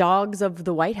dogs of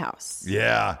the White House.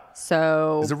 Yeah.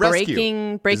 So It's a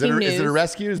rescue. breaking news. Is it a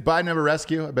rescue? Does Biden have a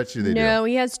rescue? I bet you they do. No,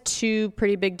 he has 2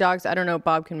 pretty big dogs. I don't know.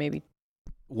 Bob can maybe.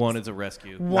 One is a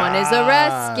rescue. One is a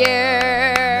rescue.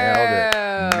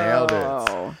 Nailed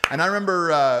it. And I remember,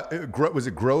 was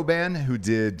it Groban who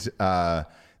did the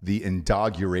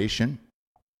inauguration?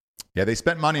 Yeah, they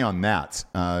spent money on that.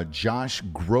 Josh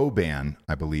Groban,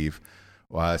 I believe,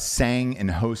 sang and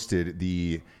hosted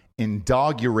the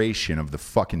inauguration of the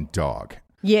fucking dog.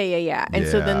 Yeah. And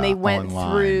so then they went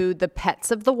online. through the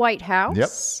pets of the White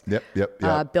House. Yep.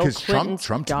 Bill Because Clinton's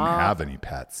Trump didn't dog. have any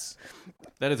pets.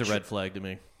 That is a red flag to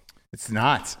me. It's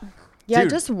not. Yeah, Dude,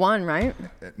 just one, right?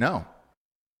 no.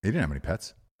 He didn't have any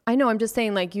pets. I know. I'm just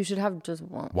saying, like, you should have just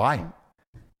one. Why?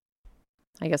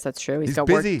 I guess that's true. He's got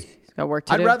busy. Work, he's got work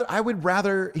to do. I would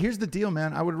rather, here's the deal,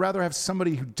 man. I would rather have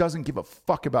somebody who doesn't give a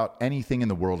fuck about anything in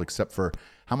the world except for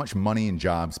how much money and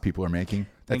jobs people are making.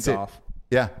 That's And it. golf.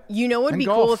 Yeah. You know what would And be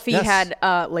golf, cool if he yes. had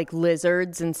like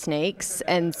lizards and snakes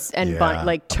and Yeah,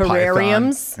 like a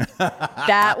terrariums.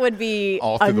 That would be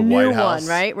All a through the new White one, House.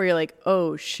 right? Where you're like,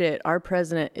 oh shit, our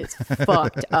president is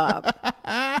fucked up.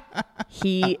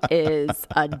 He is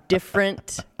a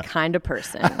different kind of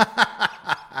person.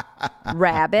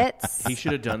 Rabbits. He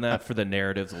should have done that for the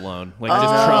narratives alone. Like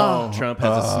just Trump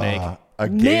has a snake. A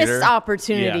gator. Missed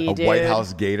opportunity, Yeah. a dude. White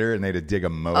House gator, and they had to dig a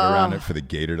moat around it for the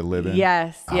gator to live in.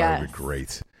 Yes, That would yes. be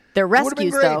great. They're It would've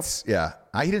been rescues, though. great. Yeah.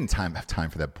 He didn't have time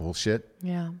for that bullshit.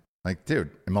 Yeah. Like, dude,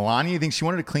 and Melania, you think she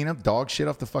wanted to clean up dog shit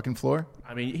off the fucking floor?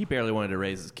 I mean, he barely wanted to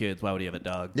raise his kids. Why would he have a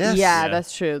dog? Yes. Yeah,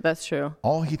 that's true. That's true.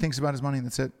 All he thinks about is money.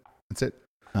 That's it.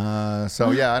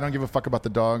 So yeah, I don't give a fuck about the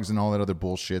dogs and all that other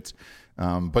bullshit.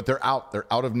 But they're out.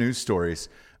 They're out of news stories.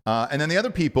 And then the other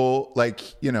people,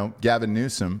 like, Gavin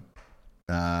Newsom,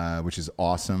 which is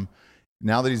awesome.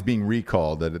 Now that he's being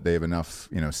recalled, that they have enough,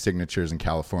 signatures in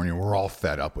California, we're all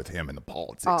fed up with him and the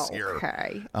politics here.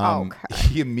 Okay.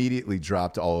 He immediately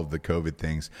dropped all of the COVID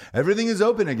things. Everything is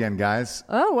open again, guys.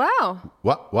 Oh, wow.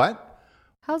 What?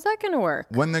 How's that going to work?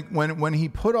 When he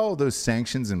put all those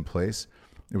sanctions in place,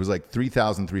 it was like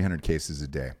 3,300 cases a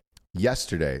day.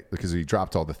 Yesterday, because he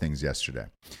dropped all the things yesterday,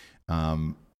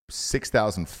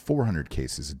 6,400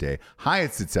 cases a day.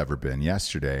 Highest it's ever been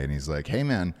yesterday. And he's like, hey,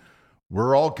 man,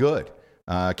 we're all good.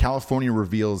 California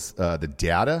reveals the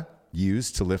data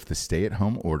used to lift the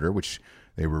stay-at-home order, which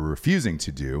they were refusing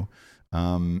to do.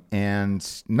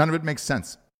 And none of it makes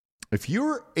sense. If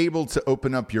you're able to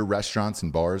open up your restaurants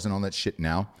and bars and all that shit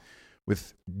now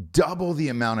with double the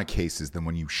amount of cases than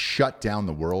when you shut down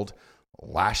the world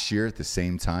last year at the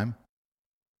same time,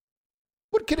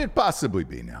 what could it possibly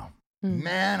be now?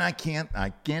 Man, I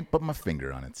can't put my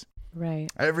finger on it. Right.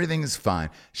 Everything is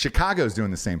fine. Chicago's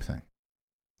doing the same thing.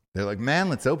 They're like, man,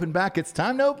 let's open back. It's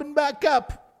time to open back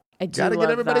up. Got to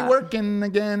get everybody working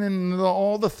again and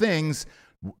all the things.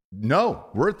 No,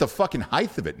 we're at the fucking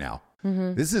height of it now.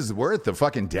 Mm-hmm. We're at the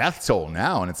fucking death toll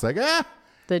now. And it's like,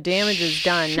 the damage is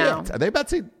done now. Are they about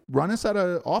to run us out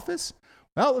of office?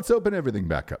 Well, let's open everything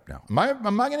back up now.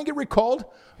 Am I going to get recalled?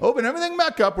 Open everything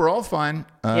back up. We're all fine.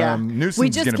 Newsom's we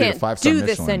just going to be a can't 5-star do Michelin.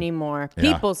 this anymore.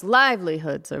 Yeah. People's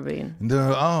livelihoods are being.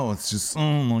 It's just,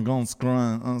 oh my God, it's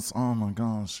great. Oh my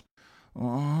gosh.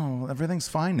 Oh, everything's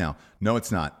fine now. No,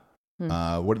 it's not.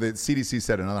 What the CDC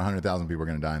said? Another 100,000 people are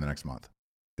going to die in the next month.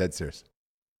 Dead serious.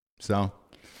 So,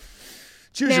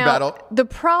 choose your battle. The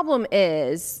problem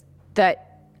is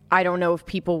that I don't know if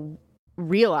people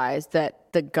realize that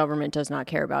the government does not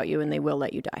care about you and they will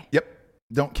let you die. Yep.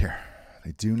 Don't care.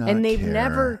 They do not care. And they've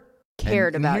never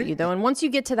cared about you, though. And once you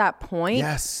get to that point,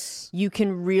 yes, you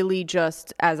can really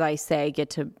just, as I say, get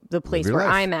to the place where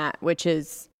I'm at, which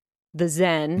is the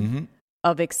zen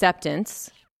of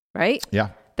acceptance, right?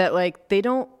 Yeah. That, like, they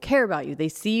don't care about you. They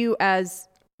see you as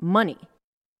money.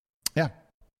 Yeah.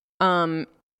 And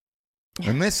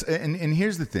here's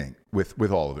the thing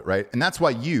with all of it, right? And that's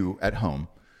why you at home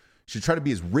should try to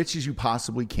be as rich as you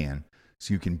possibly can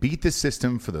so you can beat the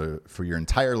system for your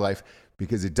entire life,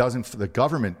 because it doesn't, for the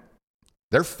government,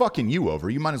 they're fucking you over.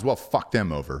 You might as well fuck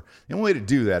them over. The only way to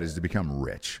do that is to become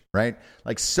rich, right?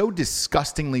 Like, so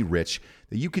disgustingly rich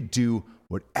that you could do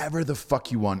whatever the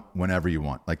fuck you want whenever you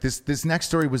want. Like, this next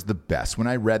story was the best. When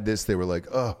I read this, they were like,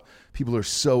 oh, people are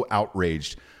so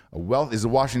outraged. This is the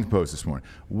Washington Post this morning.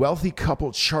 Wealthy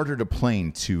couple chartered a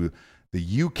plane to the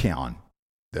Yukon.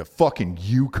 The fucking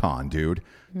Yukon, dude.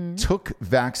 Took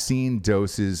vaccine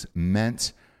doses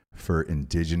meant for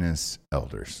indigenous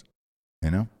elders.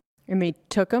 You know? And they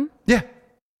took them? Yeah.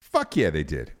 Fuck yeah, they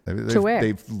did. To where?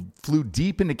 They flew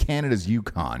deep into Canada's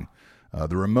Yukon,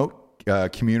 the remote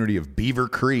community of Beaver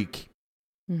Creek.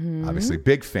 Obviously,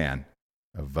 big fan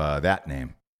of that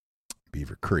name.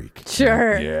 Beaver Creek.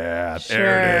 Sure. Yeah,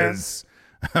 there it is.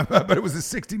 But it was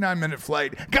a 69-minute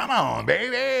flight. Come on,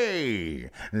 baby.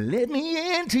 Let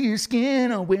me into your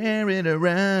skin. I'll wear it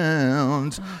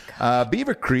around.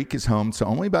 Beaver Creek is home to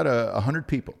only about 100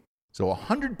 people. So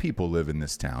 100 people live in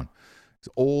this town. It's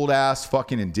old-ass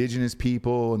fucking indigenous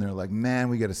people. And they're like, man,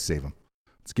 we got to save them.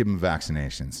 Let's give them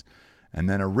vaccinations. And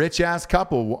then a rich-ass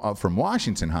couple from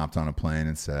Washington hopped on a plane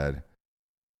and said,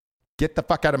 get the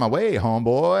fuck out of my way,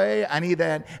 homeboy. I need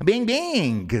that bing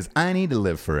bing because I need to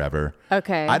live forever.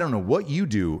 Okay. I don't know what you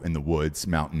do in the woods,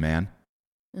 mountain man.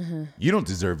 You don't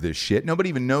deserve this shit. Nobody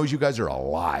even knows you guys are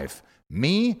alive.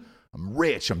 Me, I'm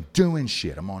rich. I'm doing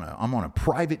shit. I'm on a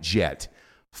private jet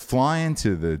flying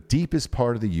to the deepest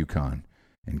part of the Yukon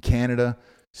in Canada,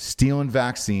 stealing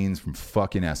vaccines from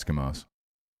fucking Eskimos.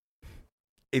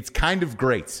 It's kind of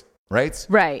great, right?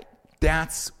 Right.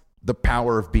 That's the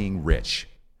power of being rich.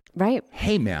 Right.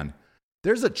 Hey, man,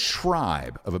 there's a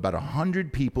tribe of about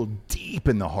 100 people deep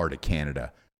in the heart of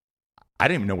Canada. I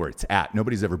didn't even know where it's at.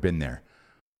 Nobody's ever been there.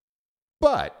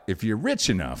 But if you're rich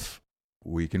enough,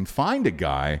 we can find a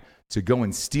guy to go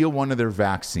and steal one of their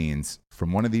vaccines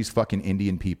from one of these fucking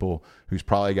Indian people who's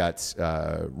probably got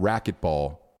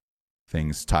racquetball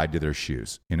things tied to their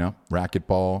shoes. You know,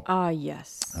 racquetball.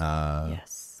 Yes.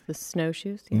 Yes. The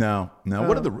snowshoes? Yeah. No.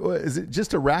 What are is it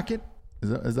just a racket?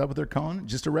 Is that what they're calling it?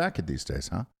 Just a racket these days,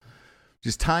 huh?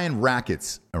 just tying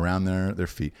rackets around their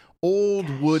feet. Old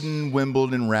wooden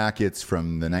Wimbledon rackets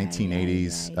from the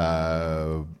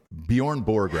 1980s. Bjorn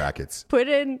Borg rackets. Put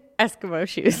in Eskimo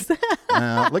shoes. Look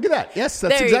at that. Yes,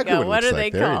 that's There you exactly go. what it What looks are they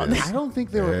like. There it called? is. I don't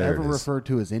think they were There ever it is. referred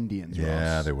to as Indians.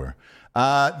 Yeah, Ross. they were.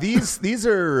 These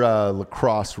are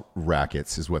lacrosse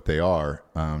rackets, is what they are.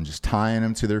 Just tying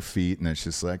them to their feet, and it's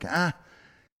just like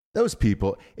those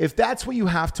people. If that's what you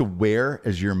have to wear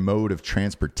as your mode of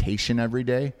transportation every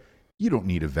day, you don't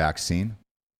need a vaccine.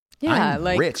 Yeah, I'm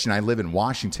like rich and I live in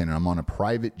Washington and I'm on a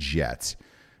private jet.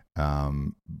 yeah.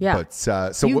 But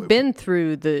so You've been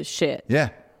through the shit. yeah.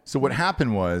 So what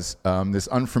happened was this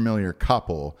unfamiliar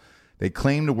couple, they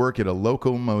claimed to work at a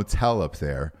local motel up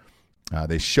there.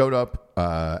 They showed up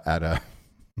at a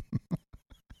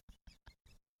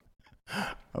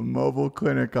mobile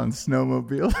clinic on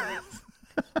snowmobile.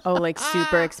 Oh, like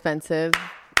super expensive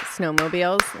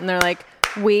snowmobiles, and they're like,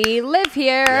 "We live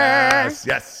here." Yes.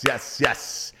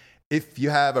 If you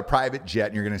have a private jet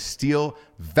and you're going to steal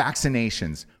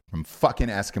vaccinations from fucking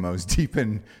Eskimos deep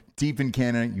in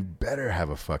Canada, you better have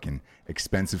a fucking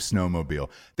expensive snowmobile.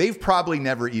 They've probably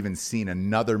never even seen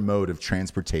another mode of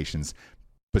transportations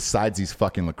besides these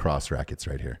fucking lacrosse rackets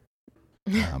right here.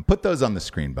 Put those on the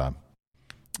screen, Bob.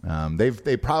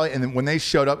 They probably, and then when they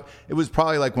showed up, it was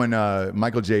probably like when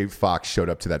Michael J. Fox showed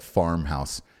up to that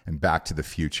farmhouse in Back to the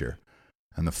Future.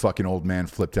 And the fucking old man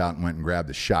flipped out and went and grabbed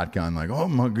the shotgun like, oh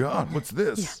my God, what's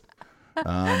this?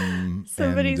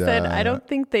 Somebody said, I don't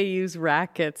think they use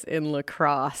rackets in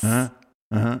lacrosse.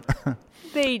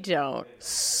 They don't.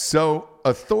 So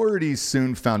authorities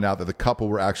soon found out that the couple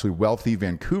were actually wealthy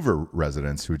Vancouver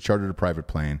residents who had chartered a private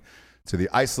plane to the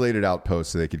isolated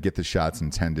outpost so they could get the shots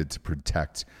intended to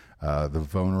protect the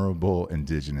vulnerable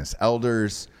Indigenous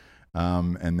elders.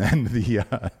 And then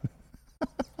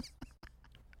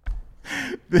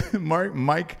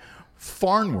Mike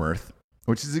Farnworth,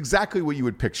 which is exactly what you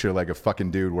would picture, like a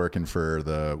fucking dude working for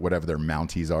the whatever their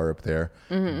Mounties are up there,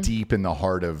 deep in the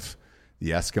heart of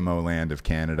the Eskimo land of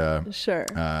Canada. Sure.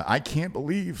 I can't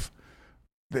believe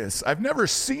this. I've never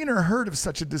seen or heard of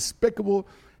such a despicable,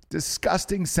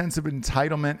 disgusting sense of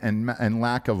entitlement and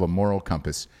lack of a moral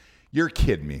compass. You're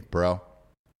kidding me, bro.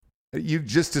 You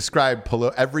just described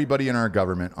everybody in our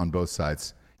government on both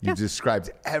sides. You described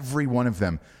every one of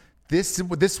them. This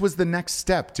was the next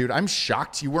step, dude. I'm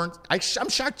shocked you weren't. I'm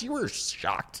shocked you were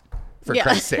shocked. For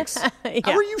Christ's sakes,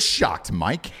 how are you shocked,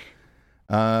 Mike?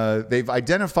 They've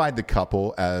identified the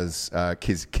couple as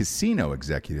casino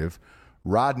executive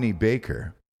Rodney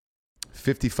Baker,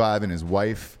 55, and his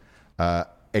wife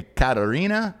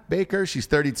Ekaterina Baker. She's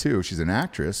 32. She's an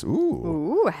actress.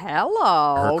 Ooh,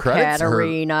 hello,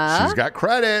 Katerina. She's got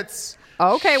credits.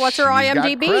 Okay, what's her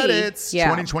IMDb? Got credits.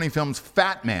 2020 films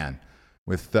Fat Man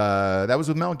with that was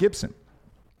with Mel Gibson.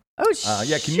 Oh shit!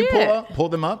 Yeah, can you pull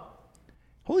them up?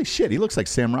 Holy shit, he looks like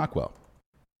Sam Rockwell.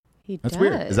 That's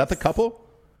weird. Is that the couple?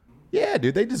 Yeah,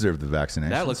 dude, they deserve the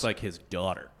vaccination. That looks like his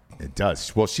daughter. It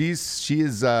does. Well, she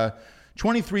is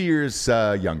 23 years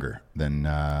younger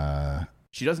than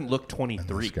She doesn't look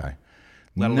 23. this guy.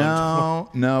 Let alone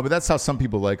No, but that's how some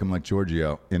people like him, like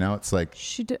Giorgio. You know, it's like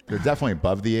they're definitely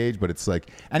above the age, but it's like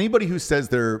anybody who says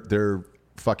their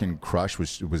fucking crush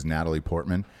was Natalie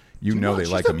Portman, you know they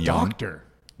like him young. Doctor.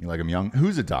 You like him young?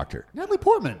 Who's a doctor? Natalie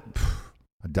Portman.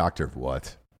 A doctor of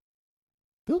what?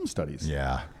 Film studies.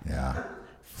 Yeah.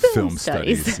 Film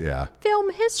studies. Yeah.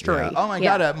 Film history. Yeah. Oh my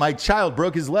God, my child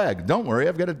broke his leg. Don't worry,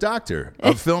 I've got a doctor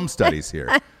of film studies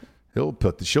here. She'll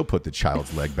put the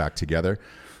child's leg back together.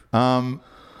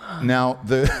 Now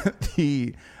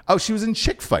she was in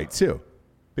Chick Fight too.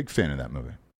 Big fan of that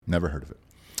movie. Never heard of it.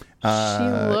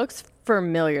 She looks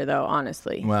familiar though,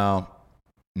 honestly. Well,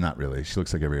 not really. She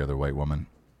looks like every other white woman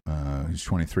who's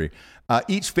 23.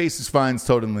 Each faces fines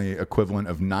totaling equivalent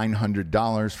of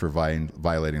 $900 for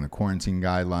violating the quarantine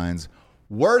guidelines.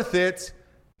 Worth it.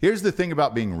 Here's the thing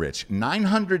about being rich.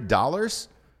 $900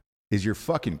 is your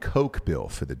fucking Coke bill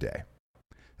for the day.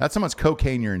 That's how much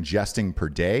cocaine you're ingesting per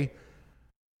day.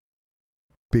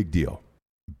 Big deal.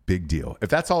 Big deal. If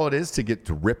that's all it is to get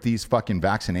to rip these fucking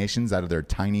vaccinations out of their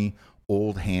tiny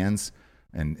old hands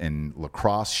and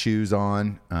lacrosse shoes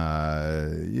on,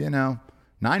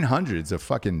 900 is a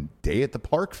fucking day at the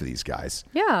park for these guys.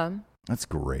 Yeah. That's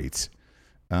great.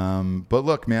 But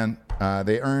look, man,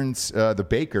 they earned the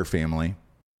Baker family.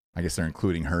 I guess they're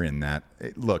including her in that.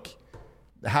 Look,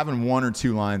 having one or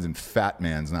two lines in Fat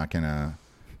Man's not going to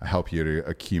help you to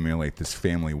accumulate this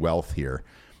family wealth here.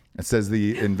 It says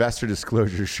the investor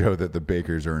disclosures show that the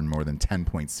Bakers earned more than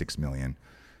 $10.6 million in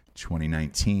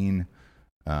 2019.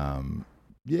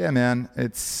 Yeah, man,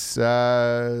 it's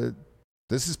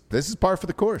This is par for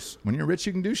the course. When you're rich,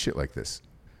 you can do shit like this.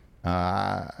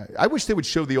 I wish they would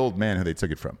show the old man who they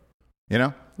took it from. You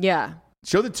know? Yeah.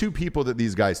 Show the two people that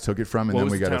these guys took it from, and What then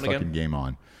was we the got a town fucking again? game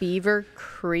on. Beaver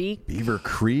Creek Beaver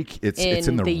Creek. It's in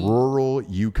In the the- rural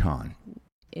Yukon.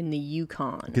 in the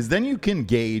Yukon. Because then you can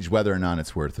gauge whether or not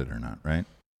it's worth it or not, right?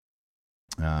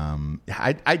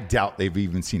 I doubt they've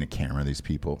even seen a camera, these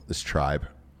people, this tribe,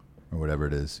 or whatever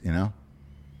it is, you know?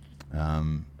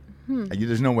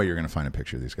 There's no way you're going to find a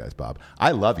picture of these guys, Bob.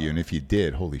 I love you, and if you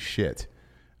did, holy shit.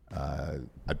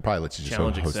 I'd probably let you just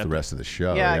Challenge host the accepted. rest of the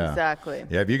show. Yeah, exactly.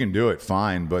 Yeah, if you can do it,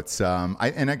 fine. But because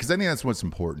I think that's what's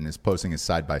important is posting a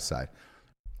side by side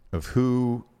of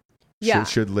who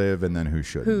should live and then who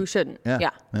shouldn't. Who shouldn't?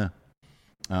 Yeah.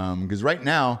 Because right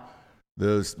now,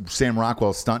 the Sam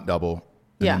Rockwell stunt double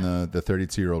and the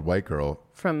 32-year-old white girl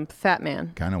From Fat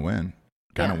Man. kind of win.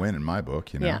 Win in my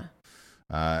book, you know.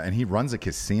 Yeah. And he runs a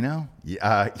casino.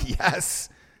 Yes,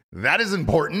 that is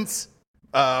important.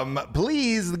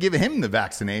 Please give him the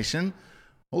vaccination.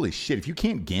 Holy shit! If you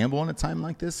can't gamble in a time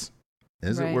like this,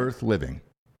 is it Right. worth living?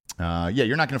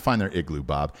 You're not going to find their igloo,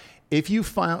 Bob. If you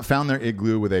found their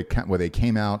igloo where they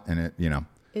came out and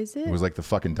Is it? it was like the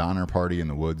fucking Donner Party in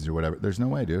the woods or whatever. There's no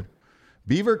way, dude.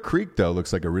 Beaver Creek though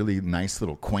looks like a really nice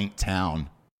little quaint town.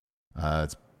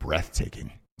 It's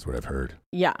breathtaking. That's what I've heard.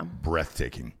 Yeah.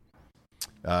 Breathtaking.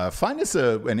 Find us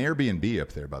an Airbnb up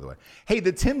there, by the way. Hey,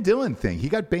 the Tim Dillon thing. He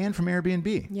got banned from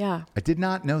Airbnb. Yeah. I did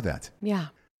not know that. Yeah.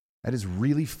 That is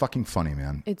really fucking funny,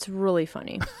 man. It's really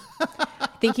funny. I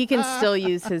think he can still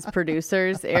use his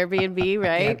producer's Airbnb, Yeah,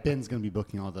 right? Ben's going to be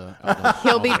booking all the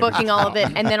He'll be booking all of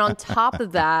it. And then on top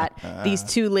of that, these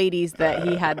two ladies that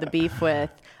he had the beef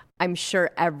with, I'm sure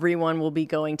everyone will be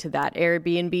going to that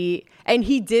Airbnb. And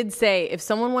he did say, if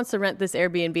someone wants to rent this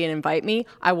Airbnb and invite me,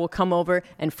 I will come over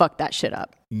and fuck that shit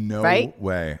up. No Right?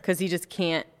 way. Because he just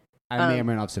can't. I may or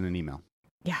may not send an email.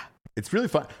 Yeah. It's really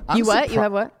fun. You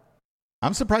have what?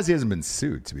 I'm surprised he hasn't been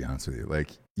sued, to be honest with you. Like,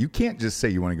 you can't just say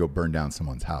you want to go burn down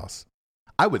someone's house.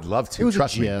 I would love to. It was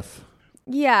Trust a me. GIF.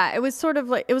 Yeah, it was sort of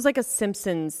like, it was like a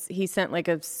Simpsons. He sent like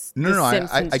a. No, I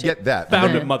Simpsons get that.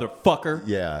 Found But it, motherfucker.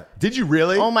 yeah. Did you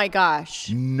really? Oh my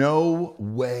gosh. No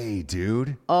way,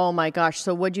 dude. Oh my gosh.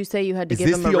 So what'd you say? You had to Is give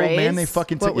this him the a old raise? man they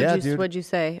fucking What took? would Yeah, you, dude. What'd you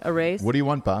say? A raise? What do you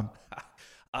want, Bob?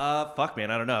 Fuck,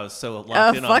 man. I don't know. I was so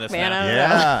locked in on fuck, this man, now. I don't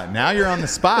Yeah. Now you're on the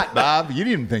spot, Bob. You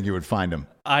didn't think you would find him.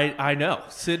 I know.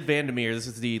 Sid Vandermeer, this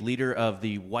is the leader of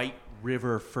the White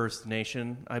River First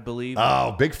Nation, I believe.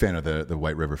 Oh, big fan of the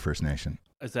White River First Nation.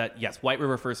 Is that, yes, White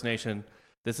River First Nation.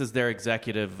 This is their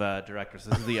executive director.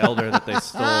 So this is the elder that they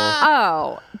stole.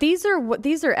 Oh, these are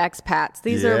expats.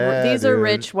 These Yeah, are dude.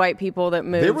 rich white people that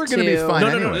moved. They were gonna be fine. No,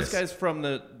 anyways. this guy's from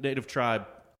the native tribe.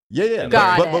 Yeah.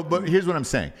 Got but, it. But here's what I'm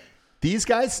saying. These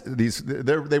guys,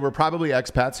 they were probably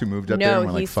expats who moved up there and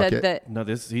No, were he like, fuck said it. that No,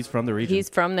 he's from the region. he's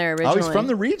from there Oh, originally. he's from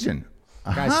the region.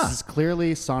 Guys, Uh-huh. this is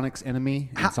clearly Sonic's enemy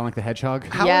and Sonic the Hedgehog.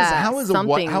 How Yeah, is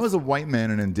something- a white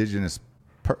man an indigenous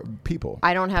people?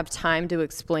 I don't have time to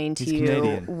explain to He's you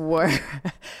Canadian.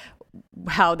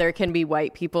 how there can be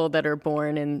white people that are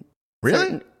born in.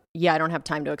 Really? Yeah, I don't have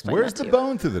time to explain. Where's that the to you.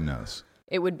 bone through the nose?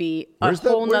 It would be Where's a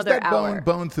whole where's nother that hour.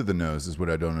 bone through the nose is what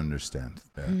I don't understand.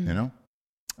 There, you know,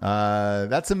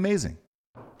 that's amazing.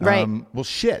 Right. Well,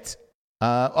 shit.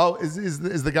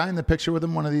 Is the guy in the picture with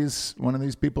him one of these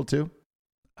people too?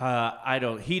 I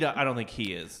don't think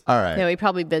he is. All right. No, he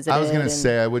probably visited. I was going to and-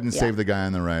 say I wouldn't yeah. save the guy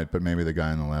on the right, but maybe the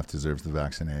guy on the left deserves the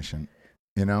vaccination.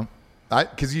 You know,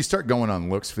 because you start going on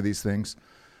looks for these things,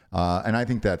 and I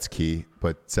think that's key.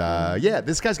 But yeah,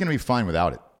 this guy's going to be fine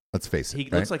without it. Let's face it. He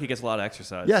right? looks like he gets a lot of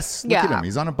exercise. Yes. Look at Yeah. him.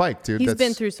 He's on a bike, dude. He's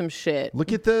been through some shit.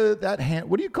 Look at that hand.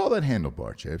 What do you call that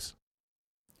handlebar, James?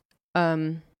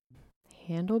 Handlebar?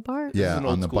 Yeah, It's an on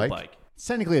old the school bike. It's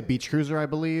technically a beach cruiser, I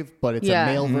believe, but it's Yeah.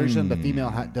 a male version. The female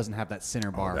doesn't have that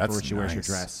center bar That's for when she wears her nice.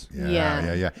 dress.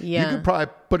 Yeah. You Yeah. could probably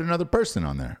put another person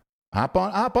on there. Hop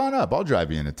on up. I'll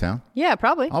drive you into town. Yeah,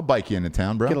 probably. I'll bike you into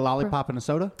town, bro. Get a lollipop and a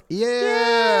soda.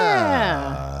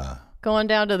 Yeah. Going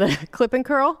down to the clip and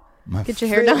curl. My Get your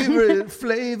hair done. favorite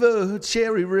flavor,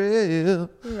 cherry red.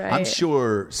 Right. I'm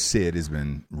sure Sid has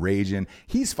been raging.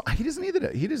 He doesn't need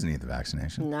the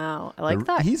vaccination. No, I like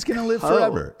that. He's gonna live coat.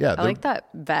 forever. Yeah, I like that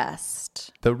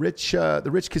vest. The rich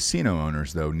casino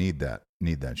owners though need that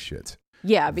shit.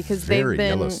 Yeah, because Very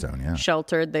they've been Yellowstone, yeah.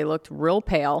 sheltered. They looked real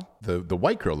pale. The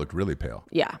white girl looked really pale.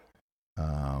 Yeah.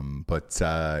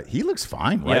 But he looks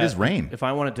fine, right as rain. If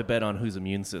I wanted to bet on whose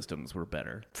immune systems were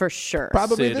better, For sure.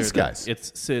 Probably Sid this or guy's.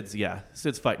 It's Sid's. Yeah,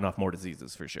 Sid's fighting off more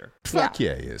diseases for sure. Fuck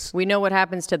yeah, he is. We know what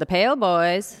happens to the pale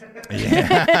boys.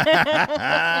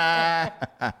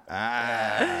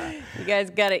 You guys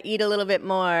got to eat a little bit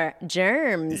more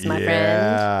germs, my friend.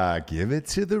 Yeah, give it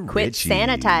to the Quit Richies.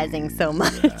 sanitizing so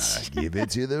much. Give it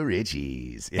to the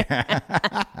Richies.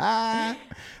 Yeah.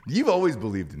 You've always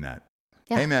believed in that.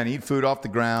 Yeah. Hey, man, eat food off the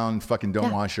ground. Fucking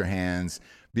don't wash your hands.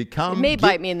 It may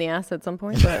bite me in the ass at some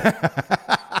point,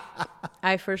 but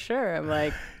I for sure am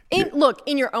like, look,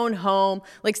 in your own home,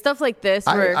 like stuff like this.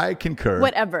 Where I concur.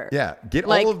 Whatever. Yeah, get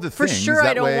like, all of the for things. sure,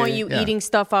 I don't way, want you eating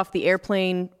stuff off the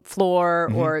airplane floor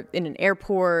or in an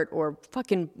airport or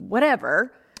fucking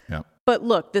whatever. Yeah. But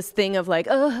look, this thing of like,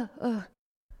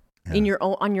 in your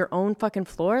own on your own fucking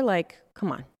floor, like,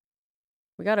 come on,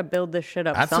 we got to build this shit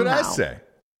up. That's somehow. what I say.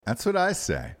 That's what I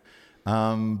say.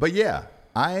 But yeah,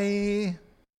 I'm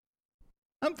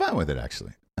fine with it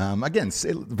actually. Again,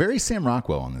 very Sam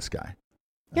Rockwell on this guy.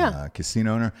 Yeah.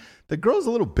 Casino owner. The girl's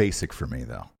a little basic for me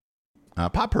though.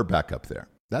 Pop her back up there.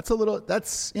 This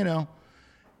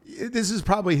is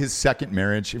probably his second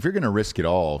marriage. If you're going to risk it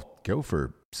all, go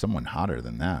for someone hotter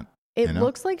than that. It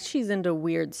looks like she's into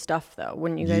weird stuff though,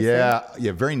 wouldn't you guys say?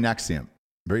 Yeah, very NXIVM.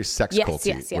 Very sex culty.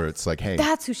 Yes. Where it's like, hey.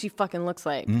 That's who she fucking looks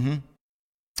like. Mm-hmm.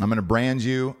 I'm going to brand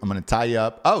you. I'm going to tie you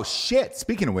up. Oh, shit.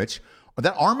 Speaking of which,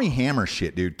 that Army Hammer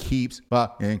shit, dude, keeps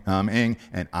fucking coming.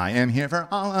 And I am here for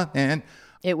all and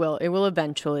It will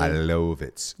eventually. I love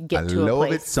it. Get to a love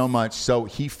place. it so much. So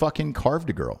he fucking carved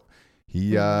a girl.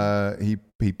 He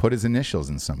put his initials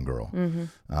in some girl.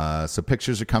 Mm-hmm. So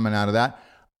pictures are coming out of that.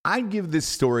 I'd give this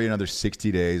story another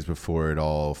 60 days before it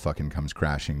all fucking comes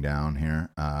crashing down here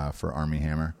for Army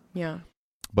Hammer. Yeah.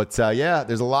 But yeah,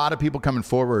 there's a lot of people coming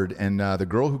forward, and the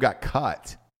girl who got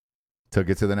cut took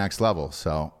it to the next level.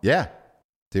 So yeah,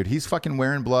 dude, he's fucking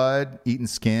wearing blood, eating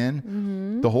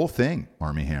skin, the whole thing,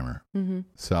 Army Hammer. Mm-hmm.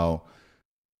 So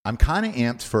I'm kind of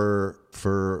amped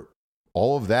for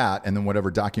all of that, and then whatever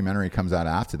documentary comes out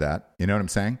after that. You know what I'm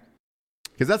saying?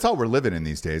 Because that's all we're living in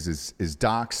these days is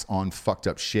docs on fucked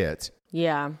up shit.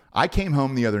 Yeah. I came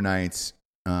home the other night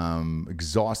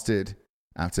exhausted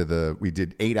after we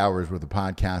did 8 hours worth of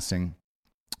podcasting.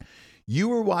 You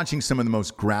were watching some of the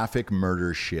most graphic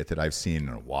murder shit that I've seen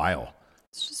in a while.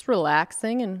 It's just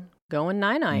relaxing and going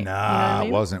night-night. Nah,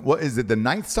 it wasn't. What is it? The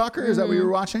Night Stalker? Is that what you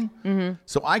were watching? Mm-hmm.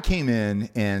 So I came in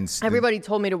and everybody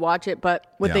told me to watch it,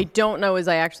 but what they don't know is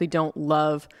I actually don't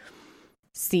love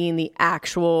seeing the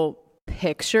actual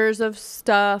pictures of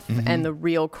stuff and the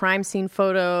real crime scene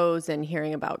photos and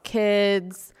hearing about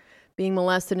kids being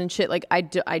molested and shit. Like I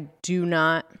do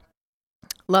not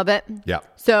love it. Yeah.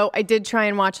 So I did try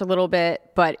and watch a little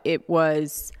bit, but it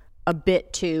was a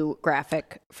bit too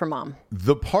graphic for mom.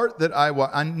 The part that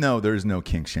I know there's no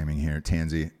kink shaming here,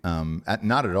 Tansy.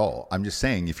 Not at all. I'm just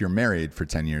saying if you're married for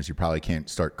 10 years, you probably can't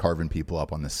start carving people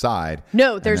up on the side.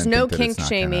 No, there's no kink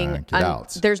shaming.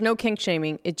 Out. There's no kink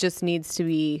shaming. It just needs to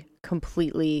be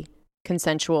completely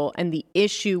consensual. And the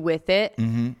issue with it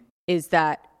is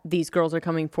that these girls are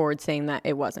coming forward saying that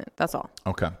it wasn't. That's all.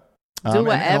 Okay. Do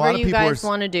whatever you guys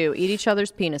want to do. Eat each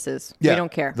other's penises. Yeah, we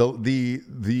don't care.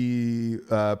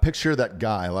 The picture of that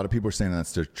guy, a lot of people are saying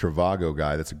that's the Trivago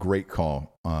guy. That's a great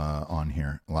call on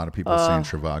here. A lot of people are saying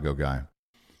Trivago guy.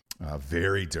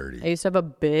 Very dirty. I used to have a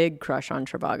big crush on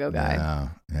Trivago guy.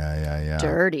 Yeah.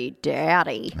 Dirty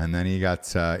daddy. And then he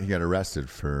got arrested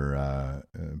for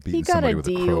beating somebody with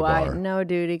a crowbar. No,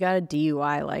 dude, he got a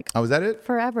DUI like. Oh, was that it?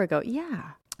 Forever ago.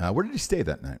 Yeah. Where did he stay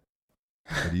that night?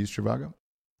 Did he use Trivago?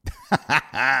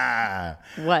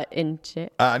 What in jail?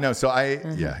 No, so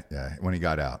when he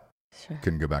got out,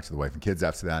 couldn't go back to the wife and kids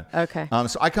after that. Okay.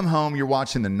 So I come home, you're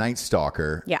watching The Night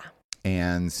Stalker. Yeah.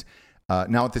 And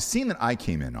now at the scene that I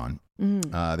came in on,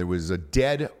 there was a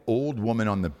dead old woman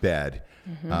on the bed.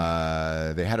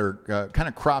 They had her kind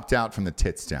of cropped out from the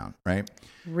tits down, right?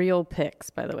 Real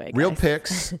pics, by the way. Guys. Real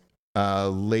pics.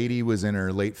 Lady was in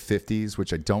her late 50s,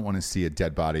 which I don't want to see a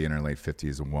dead body in her late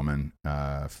 50s. A woman,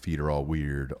 feet are all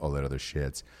weird, all that other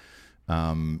shit.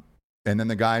 And then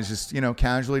the guy's just,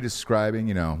 casually describing,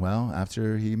 well,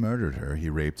 after he murdered her, he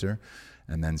raped her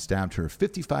and then stabbed her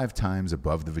 55 times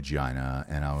above the vagina.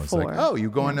 And I was like, oh, you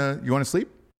want to sleep?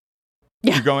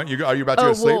 Yeah. Are you about to go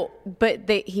to sleep? Well, but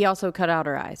he also cut out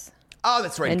her eyes. Oh,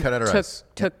 that's right. He cut out her eyes.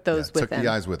 Took those with him. Took the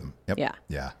eyes with him. Yep.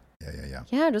 Yeah.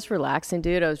 Yeah, just relaxing,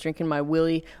 dude. I was drinking my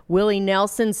Willie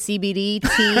Nelson CBD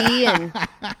tea and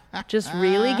just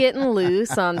really getting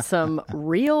loose on some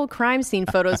real crime scene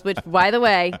photos, which, by the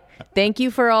way, thank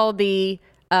you for all the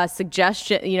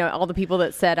suggestion, all the people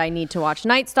that said I need to watch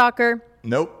Night Stalker.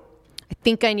 Nope. I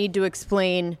think I need to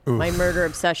explain my murder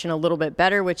obsession a little bit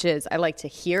better, which is I like to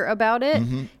hear about it,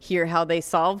 hear how they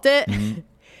solved it.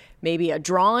 Maybe a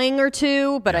drawing or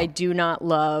two, but I do not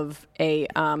love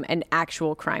an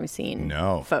actual crime scene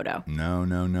photo.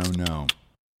 No.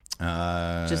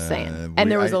 Just saying. And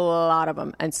there was a lot of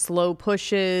them, and slow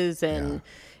pushes, and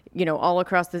all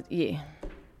across the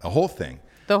whole thing.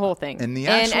 The whole thing. And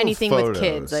anything photos, with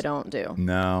kids, I don't do.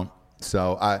 No.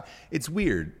 So it's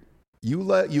weird. You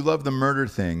love the murder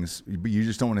things, but you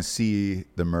just don't want to see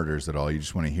the murders at all. You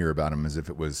just want to hear about them as if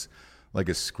it was like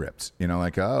a script.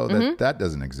 That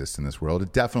doesn't exist in this world.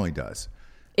 It definitely does.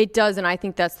 It does, and I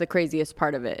think that's the craziest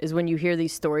part of it, is when you hear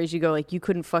these stories, you go like, you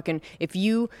couldn't fucking, if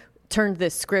you turned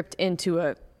this script into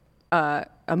a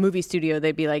movie studio,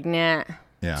 they'd be like, nah,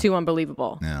 too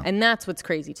unbelievable. Yeah. And that's what's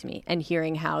crazy to me. And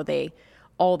hearing how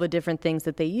all the different things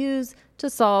that they use to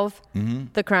solve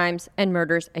the crimes and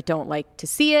murders, I don't like to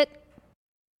see it.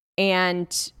 And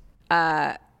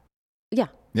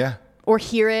Yeah. Or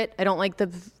hear it. I don't like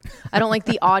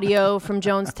the audio from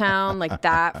Jonestown, like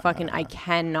that. Fucking, I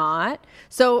cannot.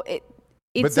 So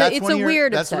it's a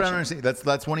weird That's obsession. what I don't understand.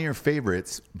 That's one of your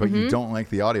favorites, but you don't like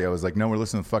the audio. It's like, no, we're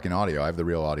listening to fucking audio. I have the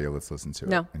real audio. Let's listen to it.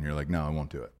 No. And you're like, no, I won't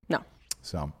do it. No.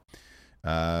 So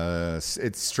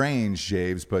it's strange,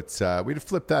 James, but we'd have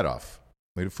flipped that off.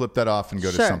 We'd have flipped that off and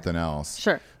go to something else.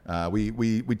 Sure.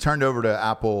 We turned over to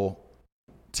Apple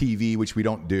TV, which we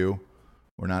don't do.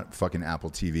 We're not fucking Apple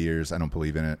TVers. I don't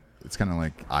believe in it. It's kind of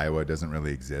like Iowa doesn't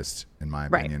really exist, in my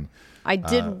opinion. I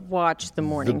did watch the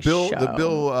morning show. The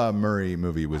Bill Murray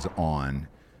movie was on,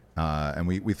 and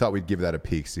we thought we'd give that a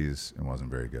peek. See, it wasn't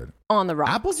very good. On the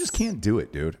rocks. Apple just can't do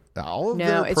it, dude. All of No,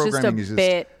 their it's just programming a is just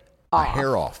bit off. a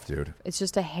hair off, dude. It's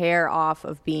just a hair off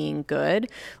of being good.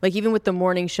 Like even with the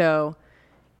morning show,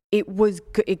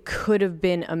 it could have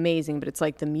been amazing, but it's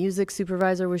like the music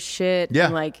supervisor was shit. Yeah.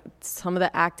 And like some of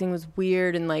the acting was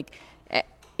weird, and like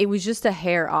it was just a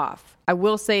hair off. I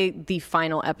will say the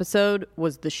final episode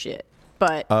was the shit,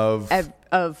 but of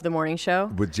the morning show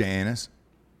With Jay Annis?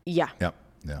 yeah, Yep.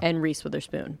 Yeah. and Reese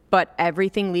Witherspoon. But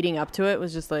everything leading up to it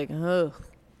was just like, ugh,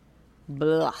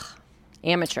 blah,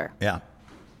 amateur. Yeah.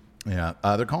 Yeah.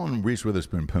 They're calling Reese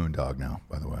Witherspoon Poon Dog now,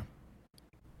 by the way.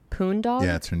 Poon Dog?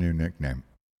 Yeah, it's her new nickname.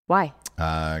 Why?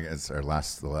 It's her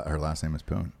last name is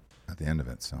Poon at the end of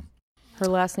it. So Her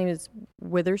last name is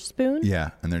Witherspoon?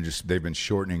 yeah, and they've been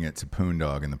shortening it to Poon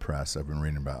Dog in the press. I've been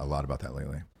reading a lot about that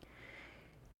lately.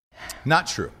 Not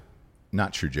true,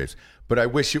 James. But I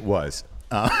wish it was.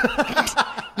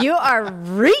 You are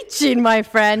reaching, my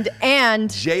friend,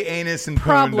 and Jay Annis and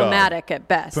problematic Poon Dog. at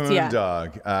best. Poon Yeah.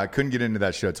 Dog. Couldn't get into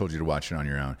that show. I told you to watch it on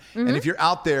your own. And if you're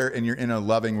out there and you're in a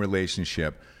loving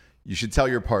relationship, you should tell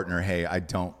your partner, hey, I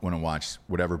don't want to watch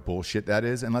whatever bullshit that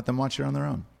is, and let them watch it on their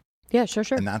own. Yeah, sure.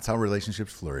 And that's how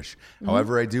relationships flourish.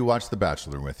 However, I do watch The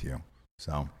Bachelor with you.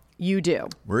 So You do.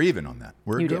 we're even on that.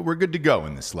 We're good to go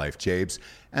in this life, Jabes.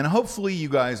 And hopefully you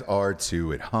guys are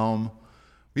too at home.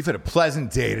 We've had a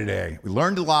pleasant day today. We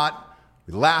learned a lot,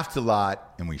 we laughed a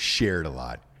lot, and we shared a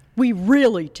lot. We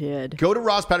really did. Go to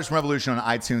Ross Patterson Revolution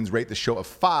on iTunes, rate the show a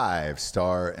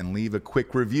 5-star, and leave a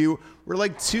quick review. We're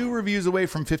like 2 reviews away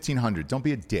from 1,500. Don't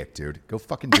be a dick, dude. Go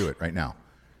fucking do it right now.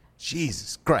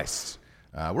 Jesus Christ.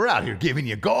 We're out here giving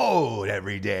you gold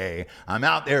every day. I'm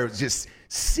out there just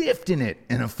sifting it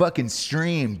in a fucking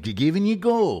stream, giving you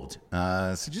gold.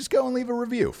 So just go and leave a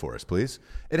review for us, please.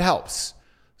 It helps.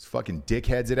 Those fucking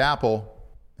dickheads at Apple,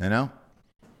 you know?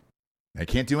 They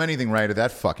can't do anything right at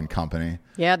that fucking company.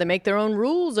 Yeah, they make their own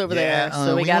rules over there,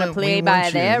 so we got to play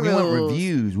by their rules. We want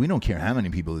reviews. We don't care how many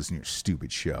people listen to your stupid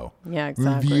show. Yeah,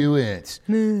 exactly. Review it.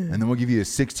 And then we'll give you a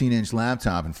 16-inch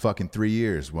laptop in fucking 3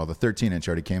 years. Well, the 13-inch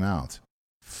already came out.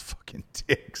 Fucking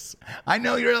dicks. I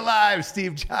know you're alive,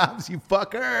 Steve Jobs, you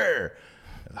fucker.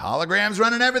 Holograms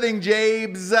running everything,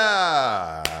 Jabes.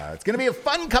 It's going to be a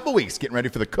fun couple weeks getting ready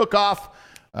for the cook-off.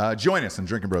 Join us on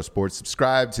Drinking Bros Sports.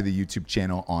 Subscribe to the YouTube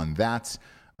channel on that.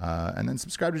 And then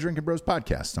subscribe to Drinking Bros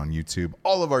Podcast on YouTube.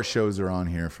 All of our shows are on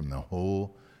here from the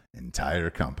whole entire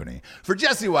company. For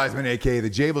Jesse Wiseman, a.k.a. The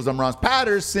Jables, I'm Ross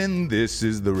Patterson. This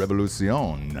is The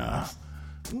Revolucion.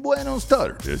 Buenos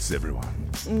tardes, everyone.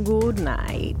 Good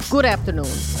night. Good afternoon.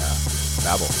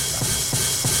 Babble.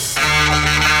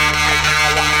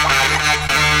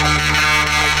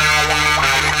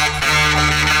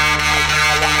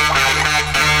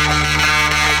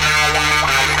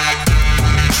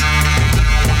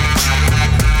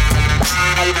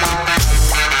 Bye.